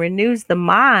reteaches and renews the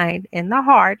mind and the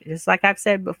heart, just like I've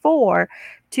said before,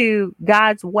 to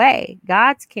God's way,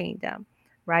 God's kingdom,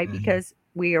 right? Because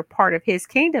we are part of his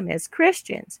kingdom as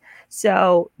Christians.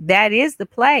 So that is the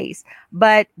place.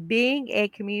 But being a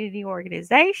community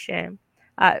organization,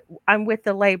 I'm with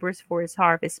the Laborers for His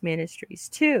Harvest Ministries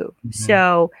too.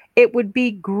 So it would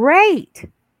be great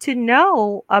to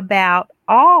know about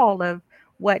all of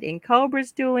what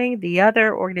NCOBRA's doing, the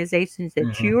other organizations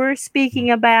that you are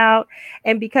speaking about,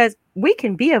 and because we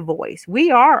can be a voice. We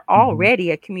are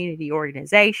already a community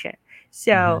organization.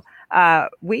 So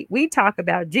we talk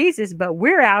about Jesus, but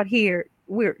we're out here,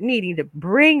 we're needing to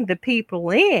bring the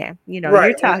people in. You know, Right.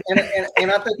 you're talking,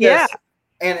 and I think that's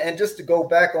and just to go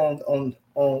back on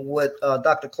what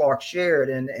Dr. Clark shared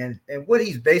and what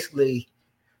he's basically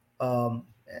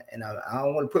and I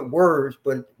don't want to put words,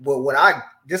 but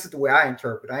this is the way I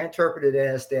interpret. I interpret it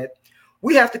as that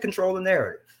we have to control the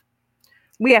narrative.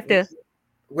 We have to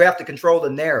control the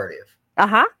narrative.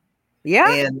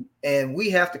 Yeah. And we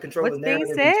have to control What's the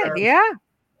narrative being said, in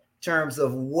terms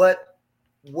of what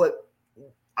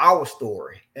our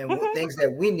story and what things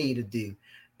that we need to do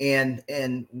and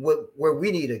where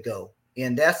we need to go.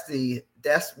 And that's the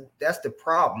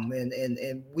problem.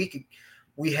 And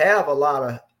we have a lot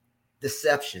of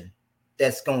deception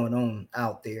that's going on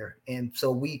out there, and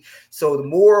so the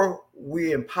more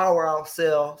we empower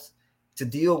ourselves to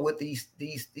deal with these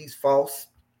false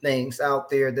things out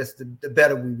there, that's the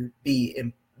better we would be,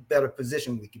 in better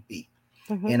position we could be.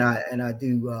 And I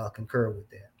do concur with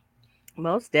that.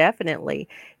 Most definitely.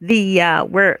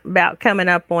 We're about coming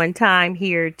up on time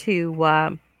here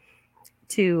to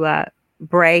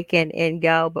break and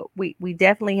go, but we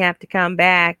definitely have to come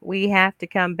back. We have to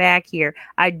come back here.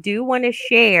 I do want to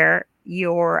share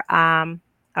just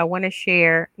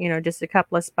a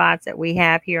couple of spots that we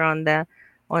have here on the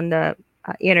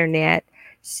internet.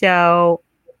 So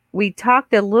we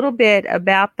talked a little bit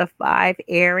about the 5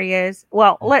 areas.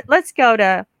 Well, let's go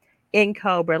to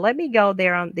NCOBRA. Let me go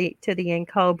there to the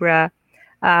NCOBRA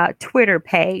Twitter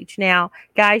page. Now,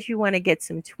 guys, you want to get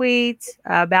some tweets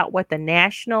about what the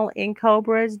national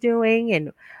NCOBRA is doing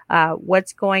and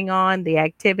what's going on, the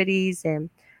activities and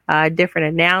different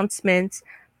announcements.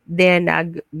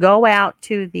 Then go out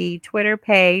to the Twitter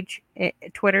page,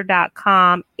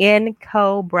 twitter.com,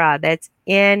 NCOBRA. That's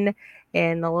N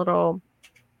and the little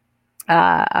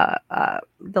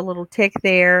the little tick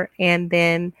there, and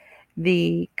then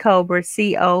the Cobra,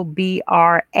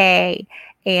 COBRA,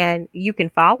 and you can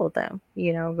follow them.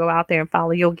 Go out there and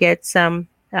follow. You'll get some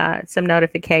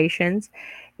notifications,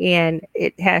 and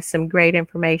it has some great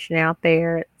information out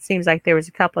there. It seems like there was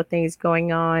a couple of things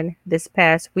going on this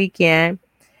past weekend.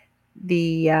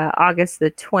 The August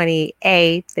the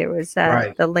 28th, there was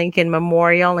Right. the Lincoln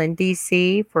Memorial in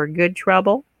DC for Good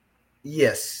Trouble.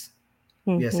 Yes.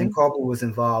 Yes, and Hmm. Carper was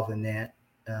involved in that.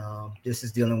 This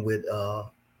is dealing with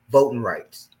voting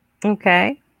rights.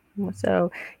 Okay.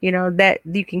 So, that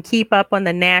you can keep up on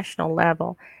the national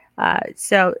level.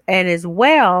 And as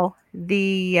well,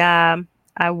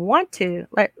 I want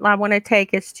to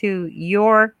take us to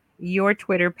your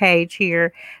Twitter page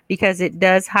here, because it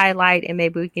does highlight, and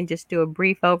maybe we can just do a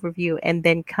brief overview and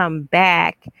then come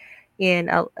back in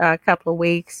a couple of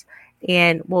weeks,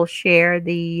 and we'll share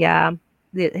have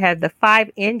the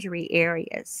 5 injury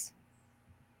areas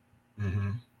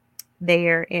Mm-hmm.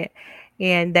 there,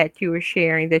 and that you were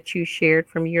sharing, that you shared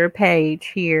from your page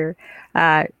here.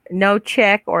 No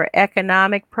check or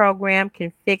economic program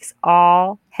can fix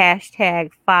all.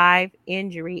 Hashtag 5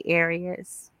 injury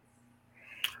areas.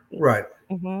 Right.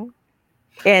 Hmm.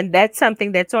 And that's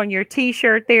something that's on your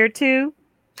T-shirt there too.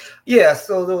 Yeah.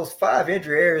 So those 5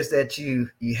 injury areas that you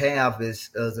have is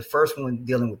the first one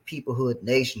dealing with peoplehood,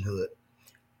 nationhood,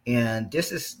 and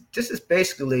this is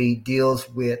basically deals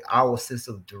with our sense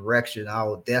of direction,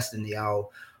 our destiny, our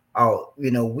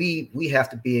we have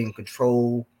to be in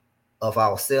control of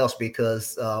ourselves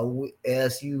because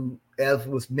as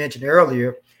was mentioned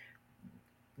earlier,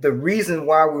 the reason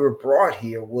why we were brought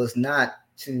here was not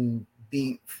to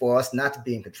be for us not to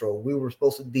be in control. We were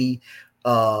supposed to be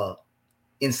uh,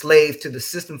 enslaved to the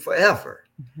system forever.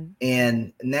 Mm-hmm.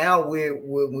 And now we're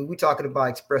when we're talking about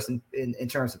expressing in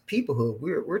terms of peoplehood,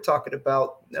 we're talking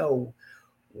about no,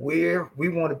 we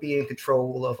want to be in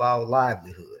control of our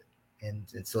livelihood, and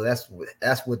so that's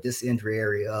what this injury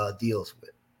area deals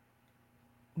with.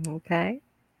 Okay.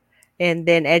 And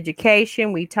then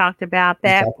education, we talked about We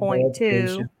that talk about point too.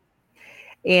 education,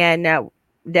 And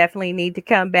definitely need to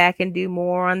come back and do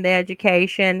more on the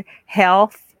education.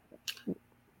 Health,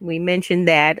 we mentioned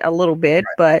that a little bit,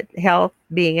 but health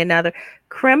being another.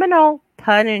 Criminal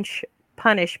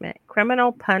punishment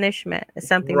is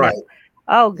something that, right?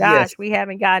 oh Yes, gosh, we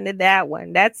haven't gotten to that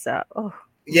one. That's oh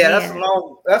yeah, man.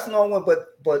 that's a long one,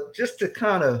 but just to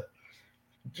kind of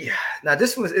yeah. Now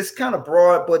this was it's kind of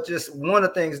broad, but just one of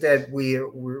the things that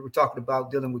we're talking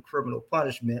about dealing with criminal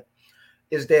punishment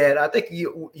is that I think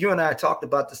you and I talked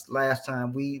about this last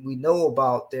time. We know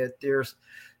about that. There's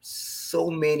so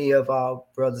many of our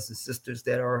brothers and sisters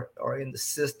that are in the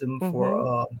system for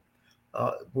Mhm.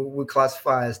 what we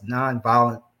classify as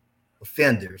nonviolent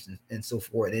offenders and so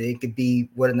forth. And it could be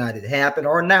whether or not it happened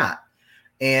or not.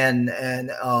 And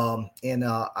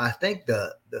I think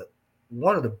the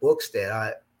one of the books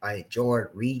that I enjoyed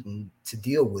reading to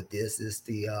deal with this is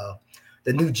the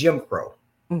new Jim Crow,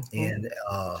 Mhm. and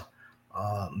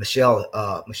Michelle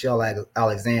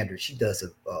Alexander. She does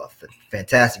a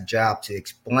fantastic job to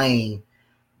explain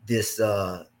this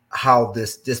how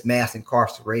this mass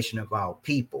incarceration of our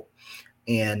people.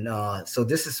 And so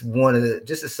this is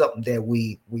something that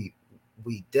we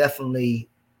definitely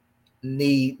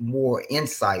need more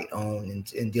insight on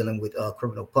in dealing with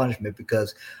criminal punishment,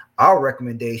 because our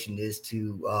recommendation is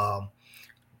to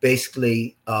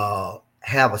basically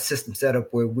have a system set up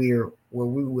where we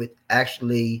would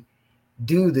actually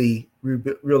do the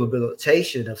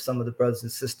rehabilitation of some of the brothers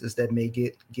and sisters that may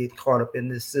get caught up in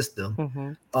this system,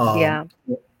 Mhm. um, Yeah.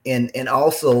 and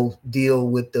also deal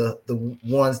with the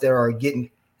ones that are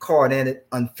getting caught in it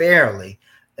unfairly,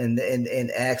 and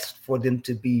ask for them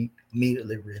to be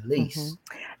immediately Hmm. released.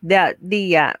 The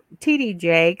TD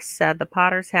Jakes, the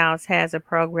Potter's House, has a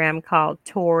program called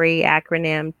Tori,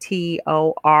 acronym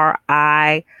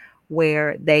TORI,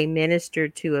 where they minister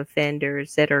to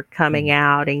offenders that are coming Mhm.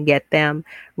 out and get them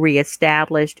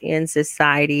reestablished in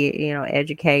society,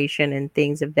 education and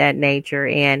things of that nature.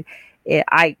 And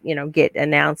I, get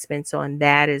announcements on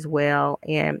that as well.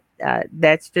 And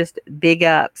that's just big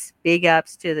ups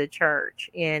to the church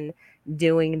in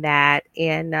doing that,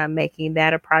 and making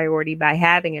that a priority by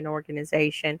having an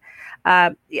organization. Uh,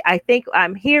 I think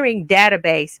I'm hearing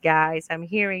database, guys. I'm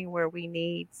hearing where we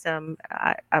need some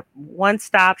a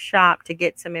one-stop shop to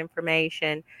get some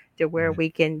information, to where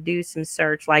we can do some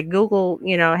search, like Google,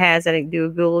 has it, do a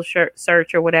Google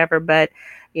search or whatever. But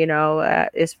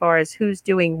as far as who's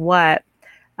doing what,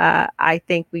 I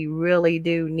think we really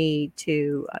do need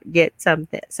to get some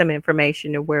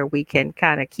information to where we can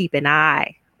kind of keep an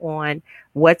eye on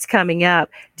what's coming up.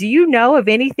 Do you know of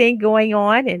anything going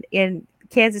on in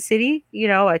Kansas City? You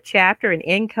know, a chapter, an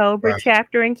NCOBRA Right.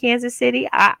 chapter in Kansas City?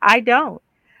 I don't.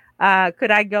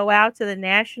 Could I go out to the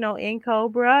National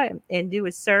NCOBRA and do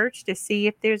a search to see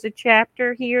if there's a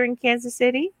chapter here in Kansas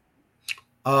City?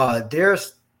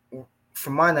 There's,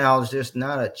 from my knowledge, there's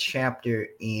not a chapter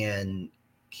in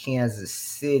Kansas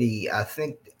City. I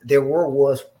think there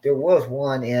was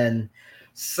one in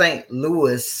St.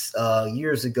 Louis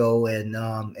years ago, and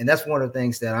that's one of the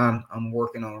things that I'm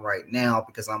working on right now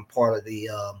because I'm part of the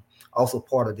also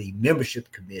part of the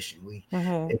membership commission.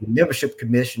 Mm-hmm. The membership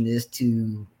commission is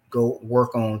to go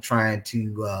work on trying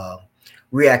to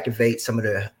reactivate some of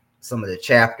the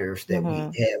chapters that we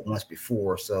Mm-hmm. had once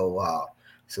before. So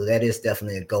that is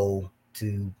definitely a goal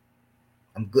to.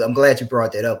 I'm glad you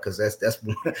brought that up because that's that's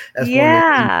one of the things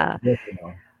Yeah. I'm working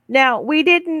on. Now, we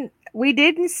didn't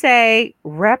say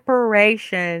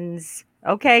reparations.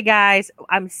 Okay, guys,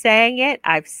 I'm saying it.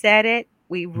 I've said it.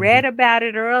 We Mhm. read about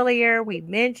it earlier. We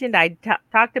mentioned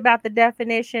talked about the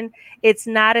definition. It's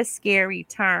not a scary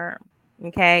term.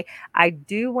 Okay? I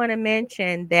do want to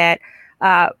mention that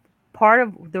uh part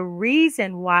of the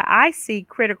reason why I see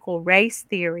critical race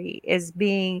theory as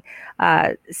being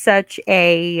such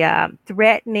a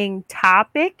threatening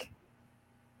topic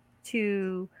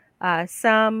to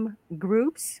some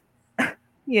groups,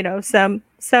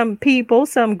 some people,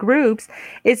 some groups,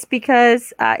 it's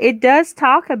because it does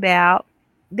talk about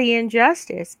the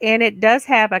injustice, and it does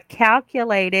have a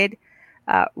calculated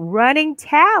running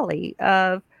tally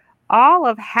of all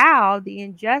of how the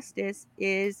injustice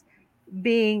is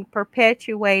being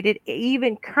perpetuated,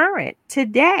 even current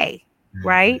today, Mhm.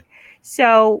 right?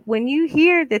 So when you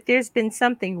hear that there's been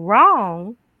something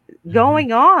wrong Mhm.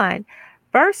 going on,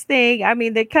 first thing, I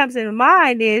mean, that comes into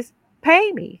mind is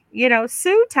pay me,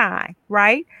 sue time,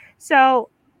 right? So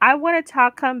I want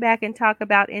to come back and talk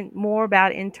about more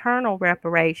about internal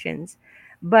reparations,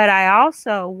 but I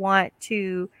also want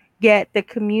to get the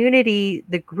community,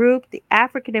 the group, the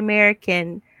African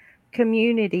American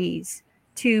communities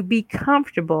to be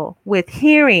comfortable with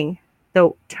hearing the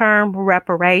term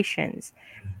reparations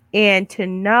and to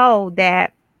know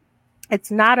that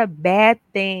it's not a bad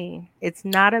thing. It's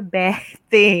not a bad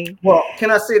thing. Well,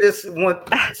 can I say this real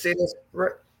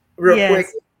quick?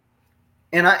 Yes.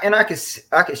 And I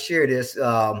could share this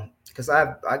because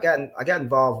I got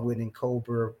involved with in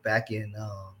Cobra back in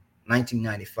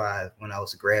 1995 when I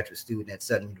was a graduate student at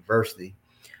Sutton University,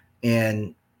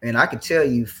 and I can tell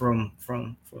you from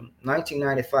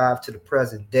 1995 to the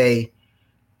present day,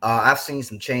 I've seen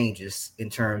some changes in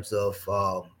terms of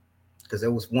because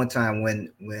there was one time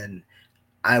when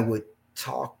I would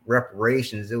talk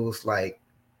reparations, it was like,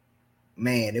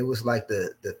 man, it was like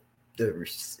the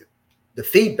the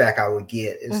feedback I would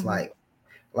get is Mm-hmm.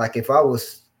 like if I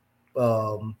was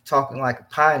talking like a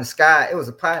pie in the sky, it was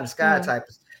a pie in the sky Mm-hmm. type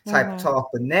of Mm-hmm. talk.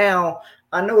 But now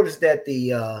I noticed that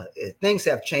the things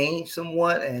have changed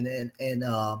somewhat, and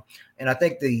I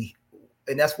think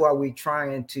and that's why we're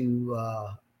trying to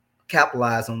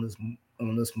capitalize on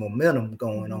this momentum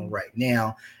going on Mm-hmm. right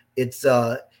now. It's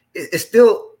it's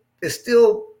still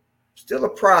a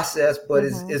process, but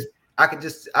Mm-hmm. it's I could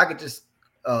just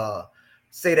uh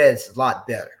say that it's a lot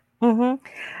better. Mm-hmm.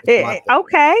 It's a lot better.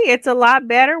 Okay, it's a lot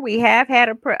better. We have had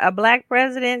a black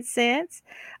president since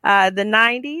the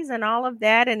 90s and all of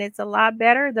that, and it's a lot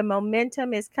better. The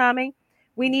momentum is coming.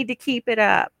 We need to keep it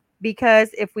up because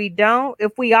if we don't,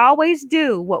 if we always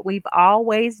do what we've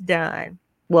always done,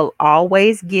 we'll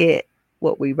always get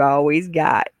what we've always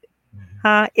got.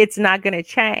 Huh? It's not going to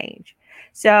change.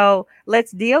 So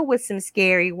let's deal with some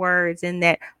scary words in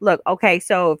that. Look, okay,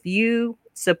 so if you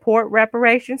support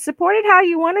reparations, support it how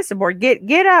you want to support. Get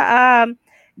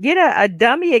a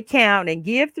dummy account and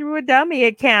give through a dummy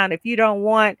account if you don't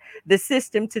want the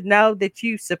system to know that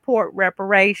you support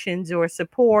reparations or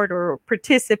support or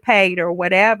participate or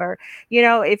whatever.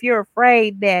 If you're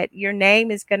afraid that your name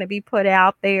is going to be put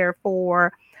out there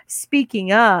for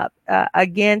speaking up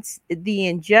against the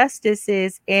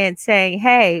injustices and saying,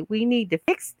 hey, we need to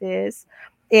fix this.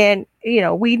 And,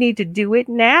 we need to do it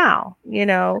now.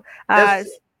 That's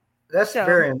that's So,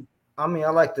 very. I mean, I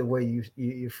like the way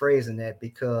you're phrasing that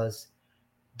because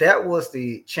that was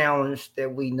the challenge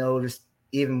that we noticed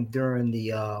even during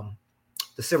the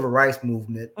civil rights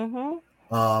movement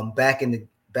mm-hmm, back in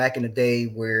the day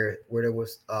where there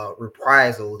was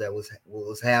reprisal that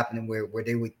was happening where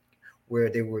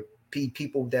there would be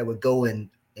people that would go and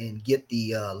get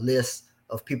the list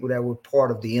of people that were part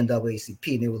of the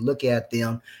NAACP, and they would look at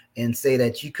them and say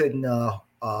that you couldn't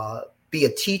be a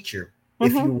teacher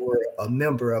if Mm-hmm. you were a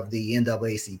member of the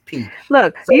NAACP.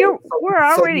 Look, So, we're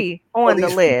so, already so on the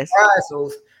list.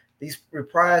 these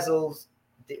reprisals,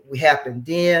 we happened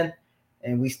then,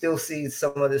 and we still see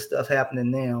some of this stuff happening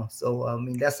now. So, I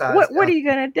mean, that's how What are you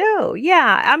gonna do?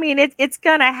 Yeah, I mean it's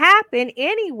gonna happen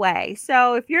anyway.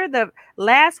 So if you're the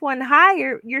last one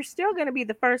hired, you're still gonna be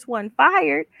the first one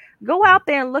fired. Go out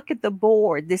there and look at the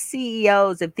board, the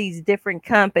CEOs of these different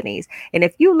companies. And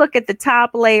if you look at the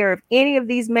top layer of any of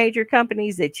these major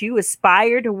companies that you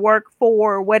aspire to work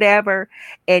for or whatever,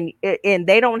 and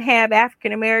they don't have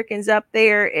African Americans up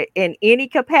there in any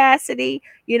capacity,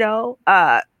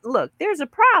 look, there's a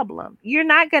problem. You're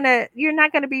not gonna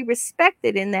be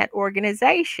respected in that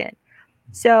organization.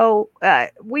 So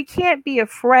we can't be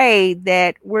afraid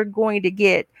that we're going to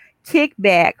get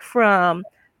kickback from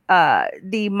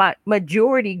the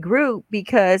majority group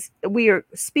because we are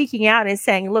speaking out and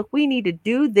saying, look, we need to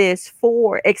do this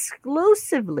for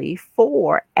exclusively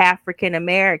for African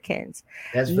Americans,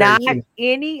 That's very not true.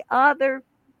 any other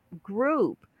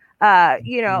group.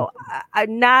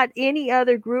 Not any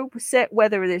other group set,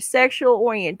 whether they're sexual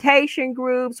orientation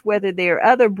groups, whether they're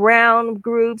other brown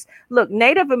groups. Look,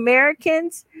 Native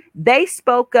Americans, they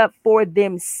spoke up for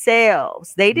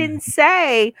themselves. They didn't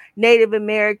say Native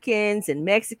Americans and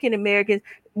Mexican Americans.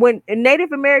 When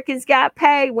Native Americans got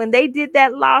paid, when they did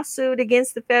that lawsuit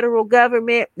against the federal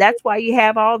government, that's why you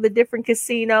have all the different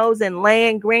casinos and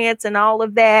land grants and all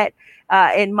of that,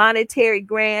 and monetary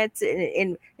grants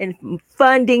and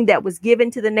funding that was given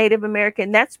to the Native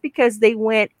American. That's because they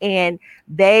went and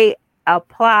they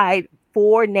applied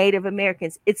for Native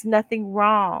Americans. It's nothing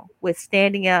wrong with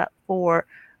standing up for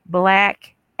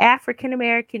Black African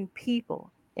American people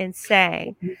and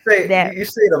saying You say that.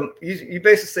 you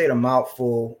basically say a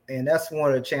mouthful, and that's one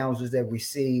of the challenges that we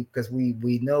see because we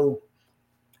know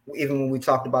even when we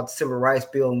talked about the civil rights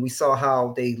bill and we saw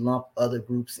how they lump other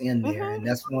groups in there, Mhm. and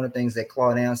that's one of the things that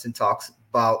Claude Anderson talks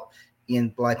about in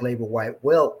Black Labor, White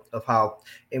Wealth of how,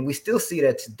 and we still see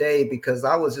that today because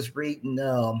I was just reading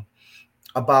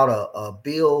about a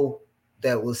bill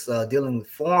that was dealing with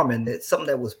farming, that something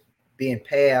that was being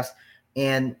passed.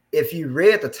 And if you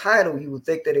read the title, you would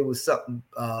think that it was something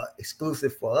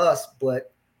exclusive for us,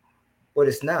 but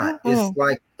it's not. It's Mm-mm.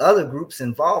 like other groups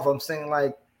involved. I'm saying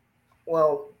like,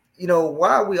 well,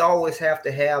 why we always have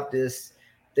to have this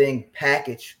thing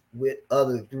packaged with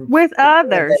other groups, With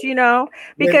others, when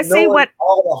because see knowing what.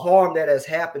 all the harm that has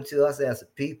happened to us as a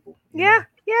people, Yeah,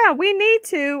 yeah, we need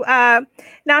to.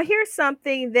 Now, here's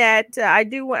something that I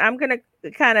do want. I'm going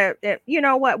to kind of, you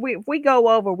know what, we go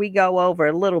over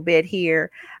a little bit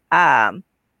here. Um,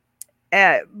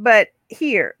 but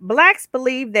here, blacks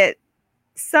believe that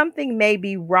something may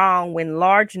be wrong when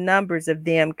large numbers of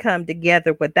them come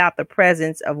together without the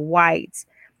presence of whites.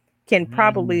 Can Mhm.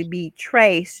 probably be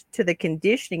traced to the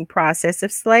conditioning process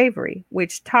of slavery,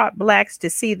 which taught blacks to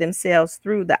see themselves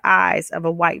through the eyes of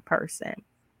a white person.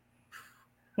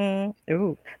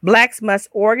 Ooh. Blacks must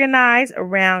organize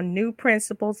around new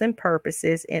principles and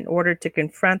purposes in order to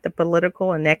confront the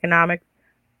political and economic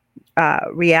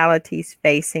realities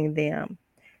facing them.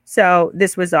 So,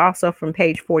 this was also from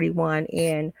page 41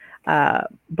 in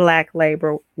Black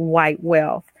Labor, White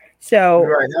Wealth. So,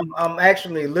 Right. I'm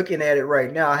actually looking at it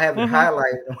right now. I have it mhm.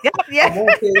 highlighted. Yep, I'm yeah,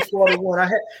 on page 41.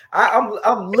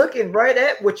 I'm looking right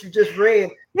at what you just read,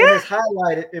 and yeah, it's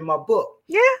highlighted in my book.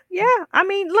 yeah, yeah. I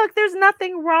mean, look, there's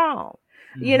nothing wrong.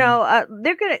 Hmm.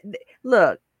 They're gonna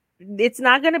look. It's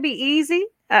not gonna be easy,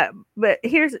 but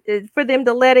here's for them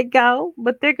to let it go.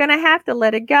 But they're gonna have to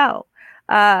let it go.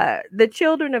 The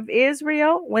children of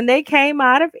Israel, when they came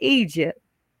out of Egypt,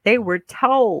 they were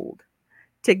told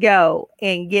to go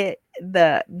and get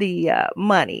the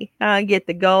money, get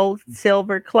the gold,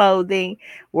 silver, clothing.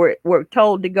 We're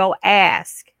told to go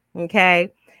ask.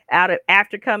 Okay, out of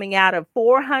after coming out of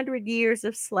 400 years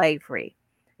of slavery,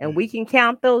 and we can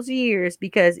count those years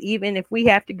because even if we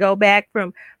have to go back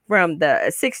from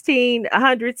the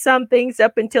 1600 somethings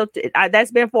up until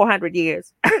that's been 400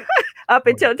 years up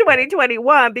until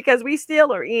 2021 because we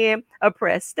still are in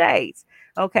oppressed states.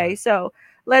 Okay, so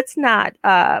let's not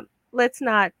let's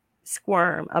not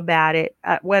squirm about it,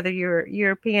 whether you're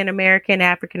European American,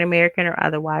 African American, or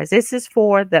otherwise. This is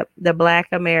for the Black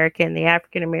American, the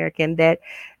African American that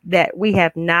we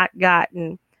have not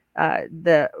gotten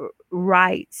the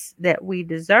rights that we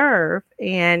deserve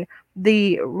and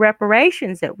the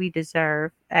reparations that we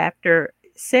deserve after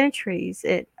centuries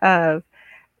of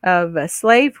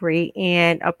slavery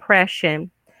and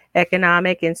oppression,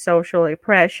 economic and social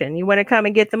oppression. You want to come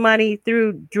and get the money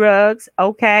through drugs?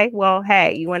 Okay, well,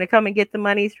 hey, you want to come and get the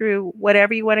money through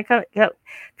whatever you want to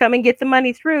come and get the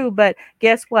money through, but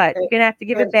guess what? And, You're gonna have to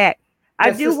give it and back. I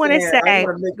And do Sister want to Ann, say,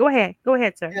 go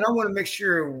ahead, sir. I want to make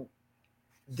sure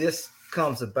this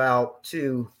comes about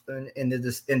too in the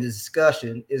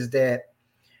discussion is that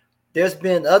there's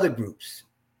been other groups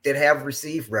that have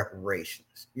received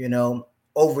reparations,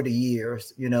 over the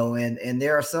years, and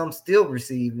there are some still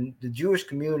receiving. The Jewish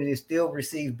community still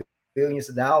receives billions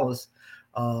of dollars.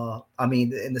 I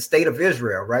mean, in the state of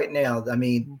Israel right now, I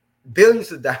mean,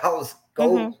 billions of dollars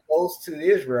goes to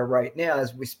Israel right now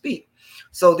as we speak.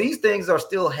 So these things are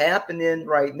still happening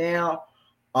right now.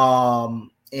 And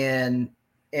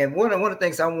one of the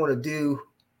things I want to do,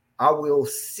 I will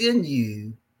send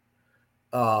you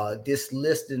this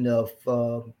listing of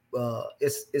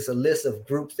it's a list of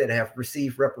groups that have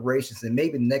received reparations, and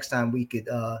maybe next time we could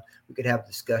have a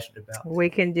discussion about We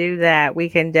can do that. We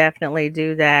can definitely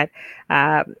do that.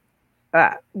 Uh,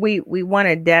 we want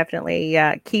to definitely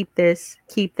keep this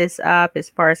up as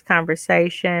far as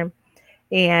conversation,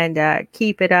 and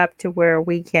keep it up to where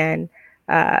we can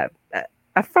uh,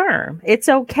 affirm it's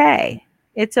okay.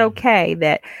 It's okay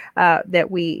that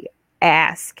that we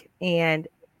ask and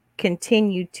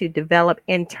continue to develop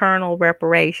internal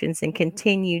reparations and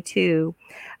continue to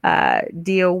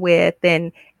deal with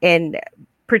and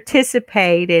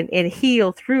participate and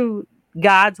heal through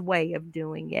God's way of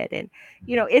doing it. And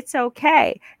it's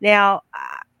okay. Now,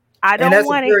 I and don't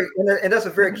want to. that's a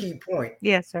very key point.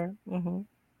 Yes, sir.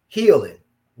 Healing.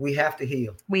 We have to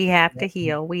heal. We have to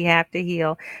heal. We have to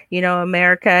heal.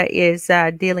 America is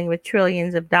dealing with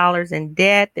trillions of dollars in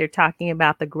debt. They're talking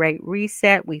about the Great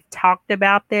Reset. We've talked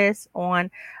about this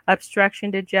on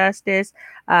Obstruction to Justice.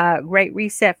 Great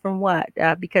Reset from what?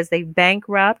 Because they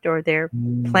bankrupt, or they're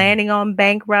planning on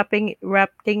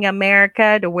bankrupting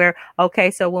America to where,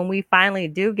 okay, so when we finally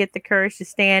do get the courage to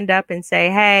stand up and say,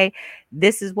 hey,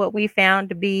 this is what we found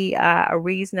to be a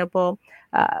reasonable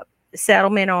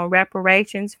settlement on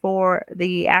reparations for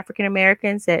the African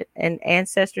Americans and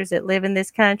ancestors that live in this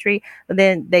country,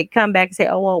 then they come back and say,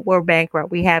 "Oh well, we're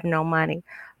bankrupt. We have no money."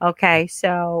 Okay,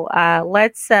 so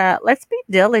let's be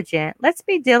diligent. Let's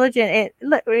be diligent.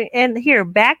 And here,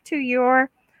 back to your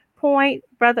point,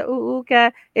 Brother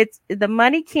Uuka. It's the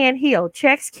money can't heal.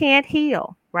 Checks can't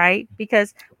heal, right?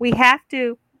 Because we have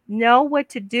to know what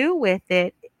to do with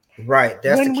it Right.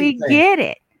 That's the when key we thing. get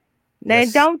it. Then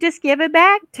Yes. don't just give it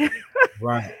back to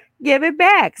Right. give it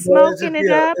back, Well, smoking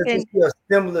it up, it's and just be a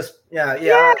stimulus. Yeah.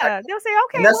 Yeah. yeah, they'll say,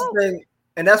 And okay, that's well, the thing.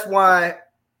 And that's why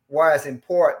it's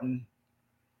important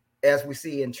as we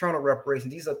see internal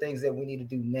reparations. These are things that we need to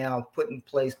do now, put in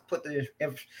place,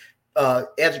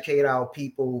 educate our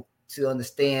people to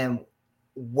understand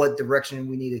what direction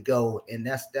we need to go, and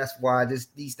that's why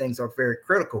these things are very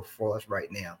critical for us right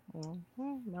now.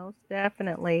 most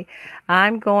definitely.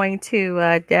 I'm going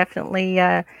to definitely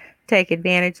take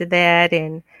advantage of that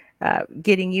and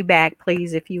getting you back,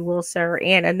 please, if you will, sir.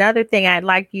 And another thing I'd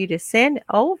like you to send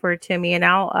over to me, and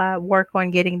I'll work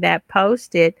on getting that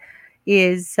posted,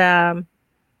 is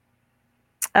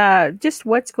just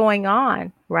what's going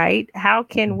on, right? How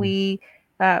can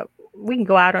uh, we can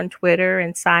go out on Twitter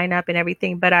and sign up and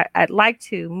everything, but I'd like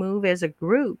to move as a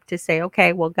group to say,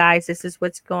 okay, well, guys, this is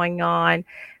what's going on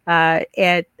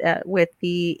at with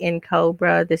the in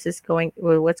Cobra. This is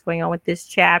what's going on with this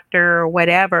chapter or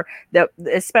whatever.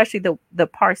 Especially the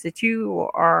parts that you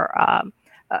are.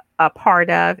 A part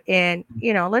of, and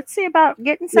let's see about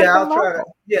getting Yeah, something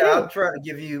local. I'll try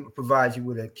to provide you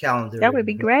with a calendar. That would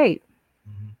be great.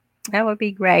 Mhm. That would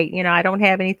be great. I don't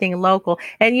have anything local.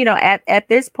 And, at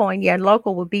this point, yeah,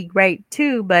 local would be great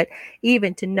too. But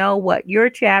even to know what your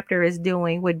chapter is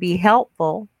doing would be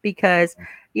helpful because,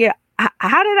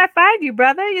 how did I find you,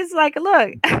 brother? It's like,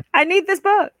 look, I need this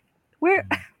book. Where,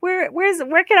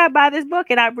 where can I buy this book?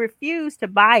 And I refuse to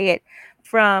buy it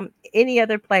from any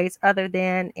other place other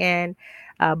than in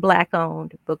black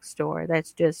owned bookstore.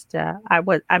 That's just I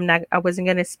wasn't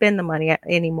going to spend the money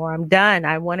anymore. I'm done.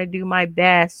 I want to do my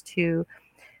best to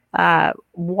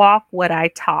walk what I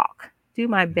talk. Do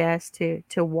my best to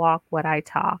walk what I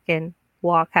talk and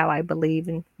walk how I believe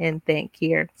and think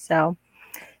here. So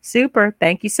super.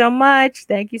 Thank you so much.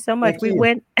 Thank you so much. Thank We you.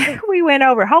 went we went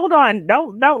over. Hold on.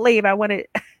 Don't leave. I want to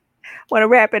want to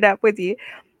wrap it up with you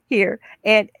here.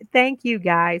 And thank you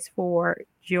guys for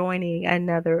joining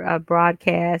another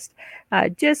broadcast.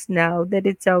 Just know that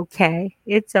it's okay.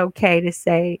 It's okay to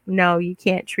say, no, you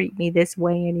can't treat me this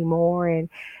way anymore. And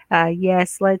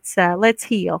yes, let's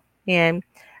heal and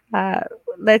uh,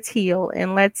 let's heal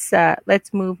and let's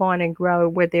move on and grow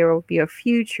where there will be a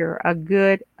future, a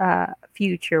good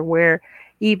future where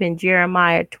even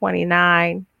Jeremiah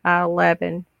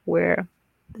 29:11, where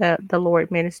the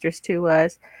Lord ministers to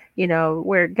us.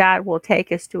 where God will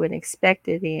take us to an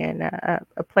expected end,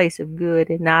 a place of good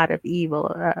and not of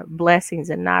evil, blessings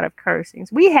and not of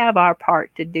cursings. We have our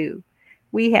part to do.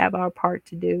 We have our part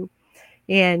to do.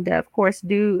 And of course,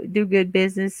 do good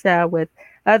business with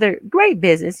other great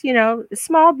business,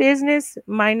 small business,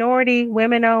 minority,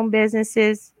 women-owned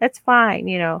businesses. That's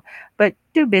fine, but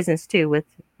do business too with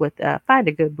find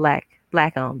a good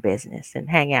black-owned business and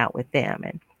hang out with them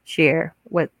and share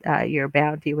what your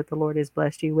bounty, what the Lord has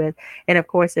blessed you with. And of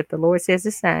course, if the Lord says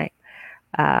the same,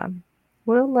 um,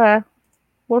 we'll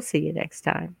see you next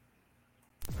time.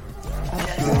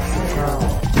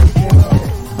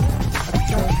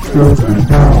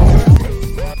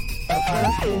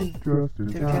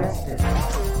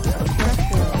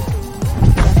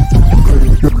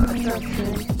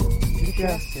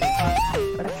 Justice now.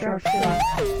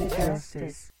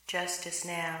 Justice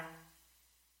now.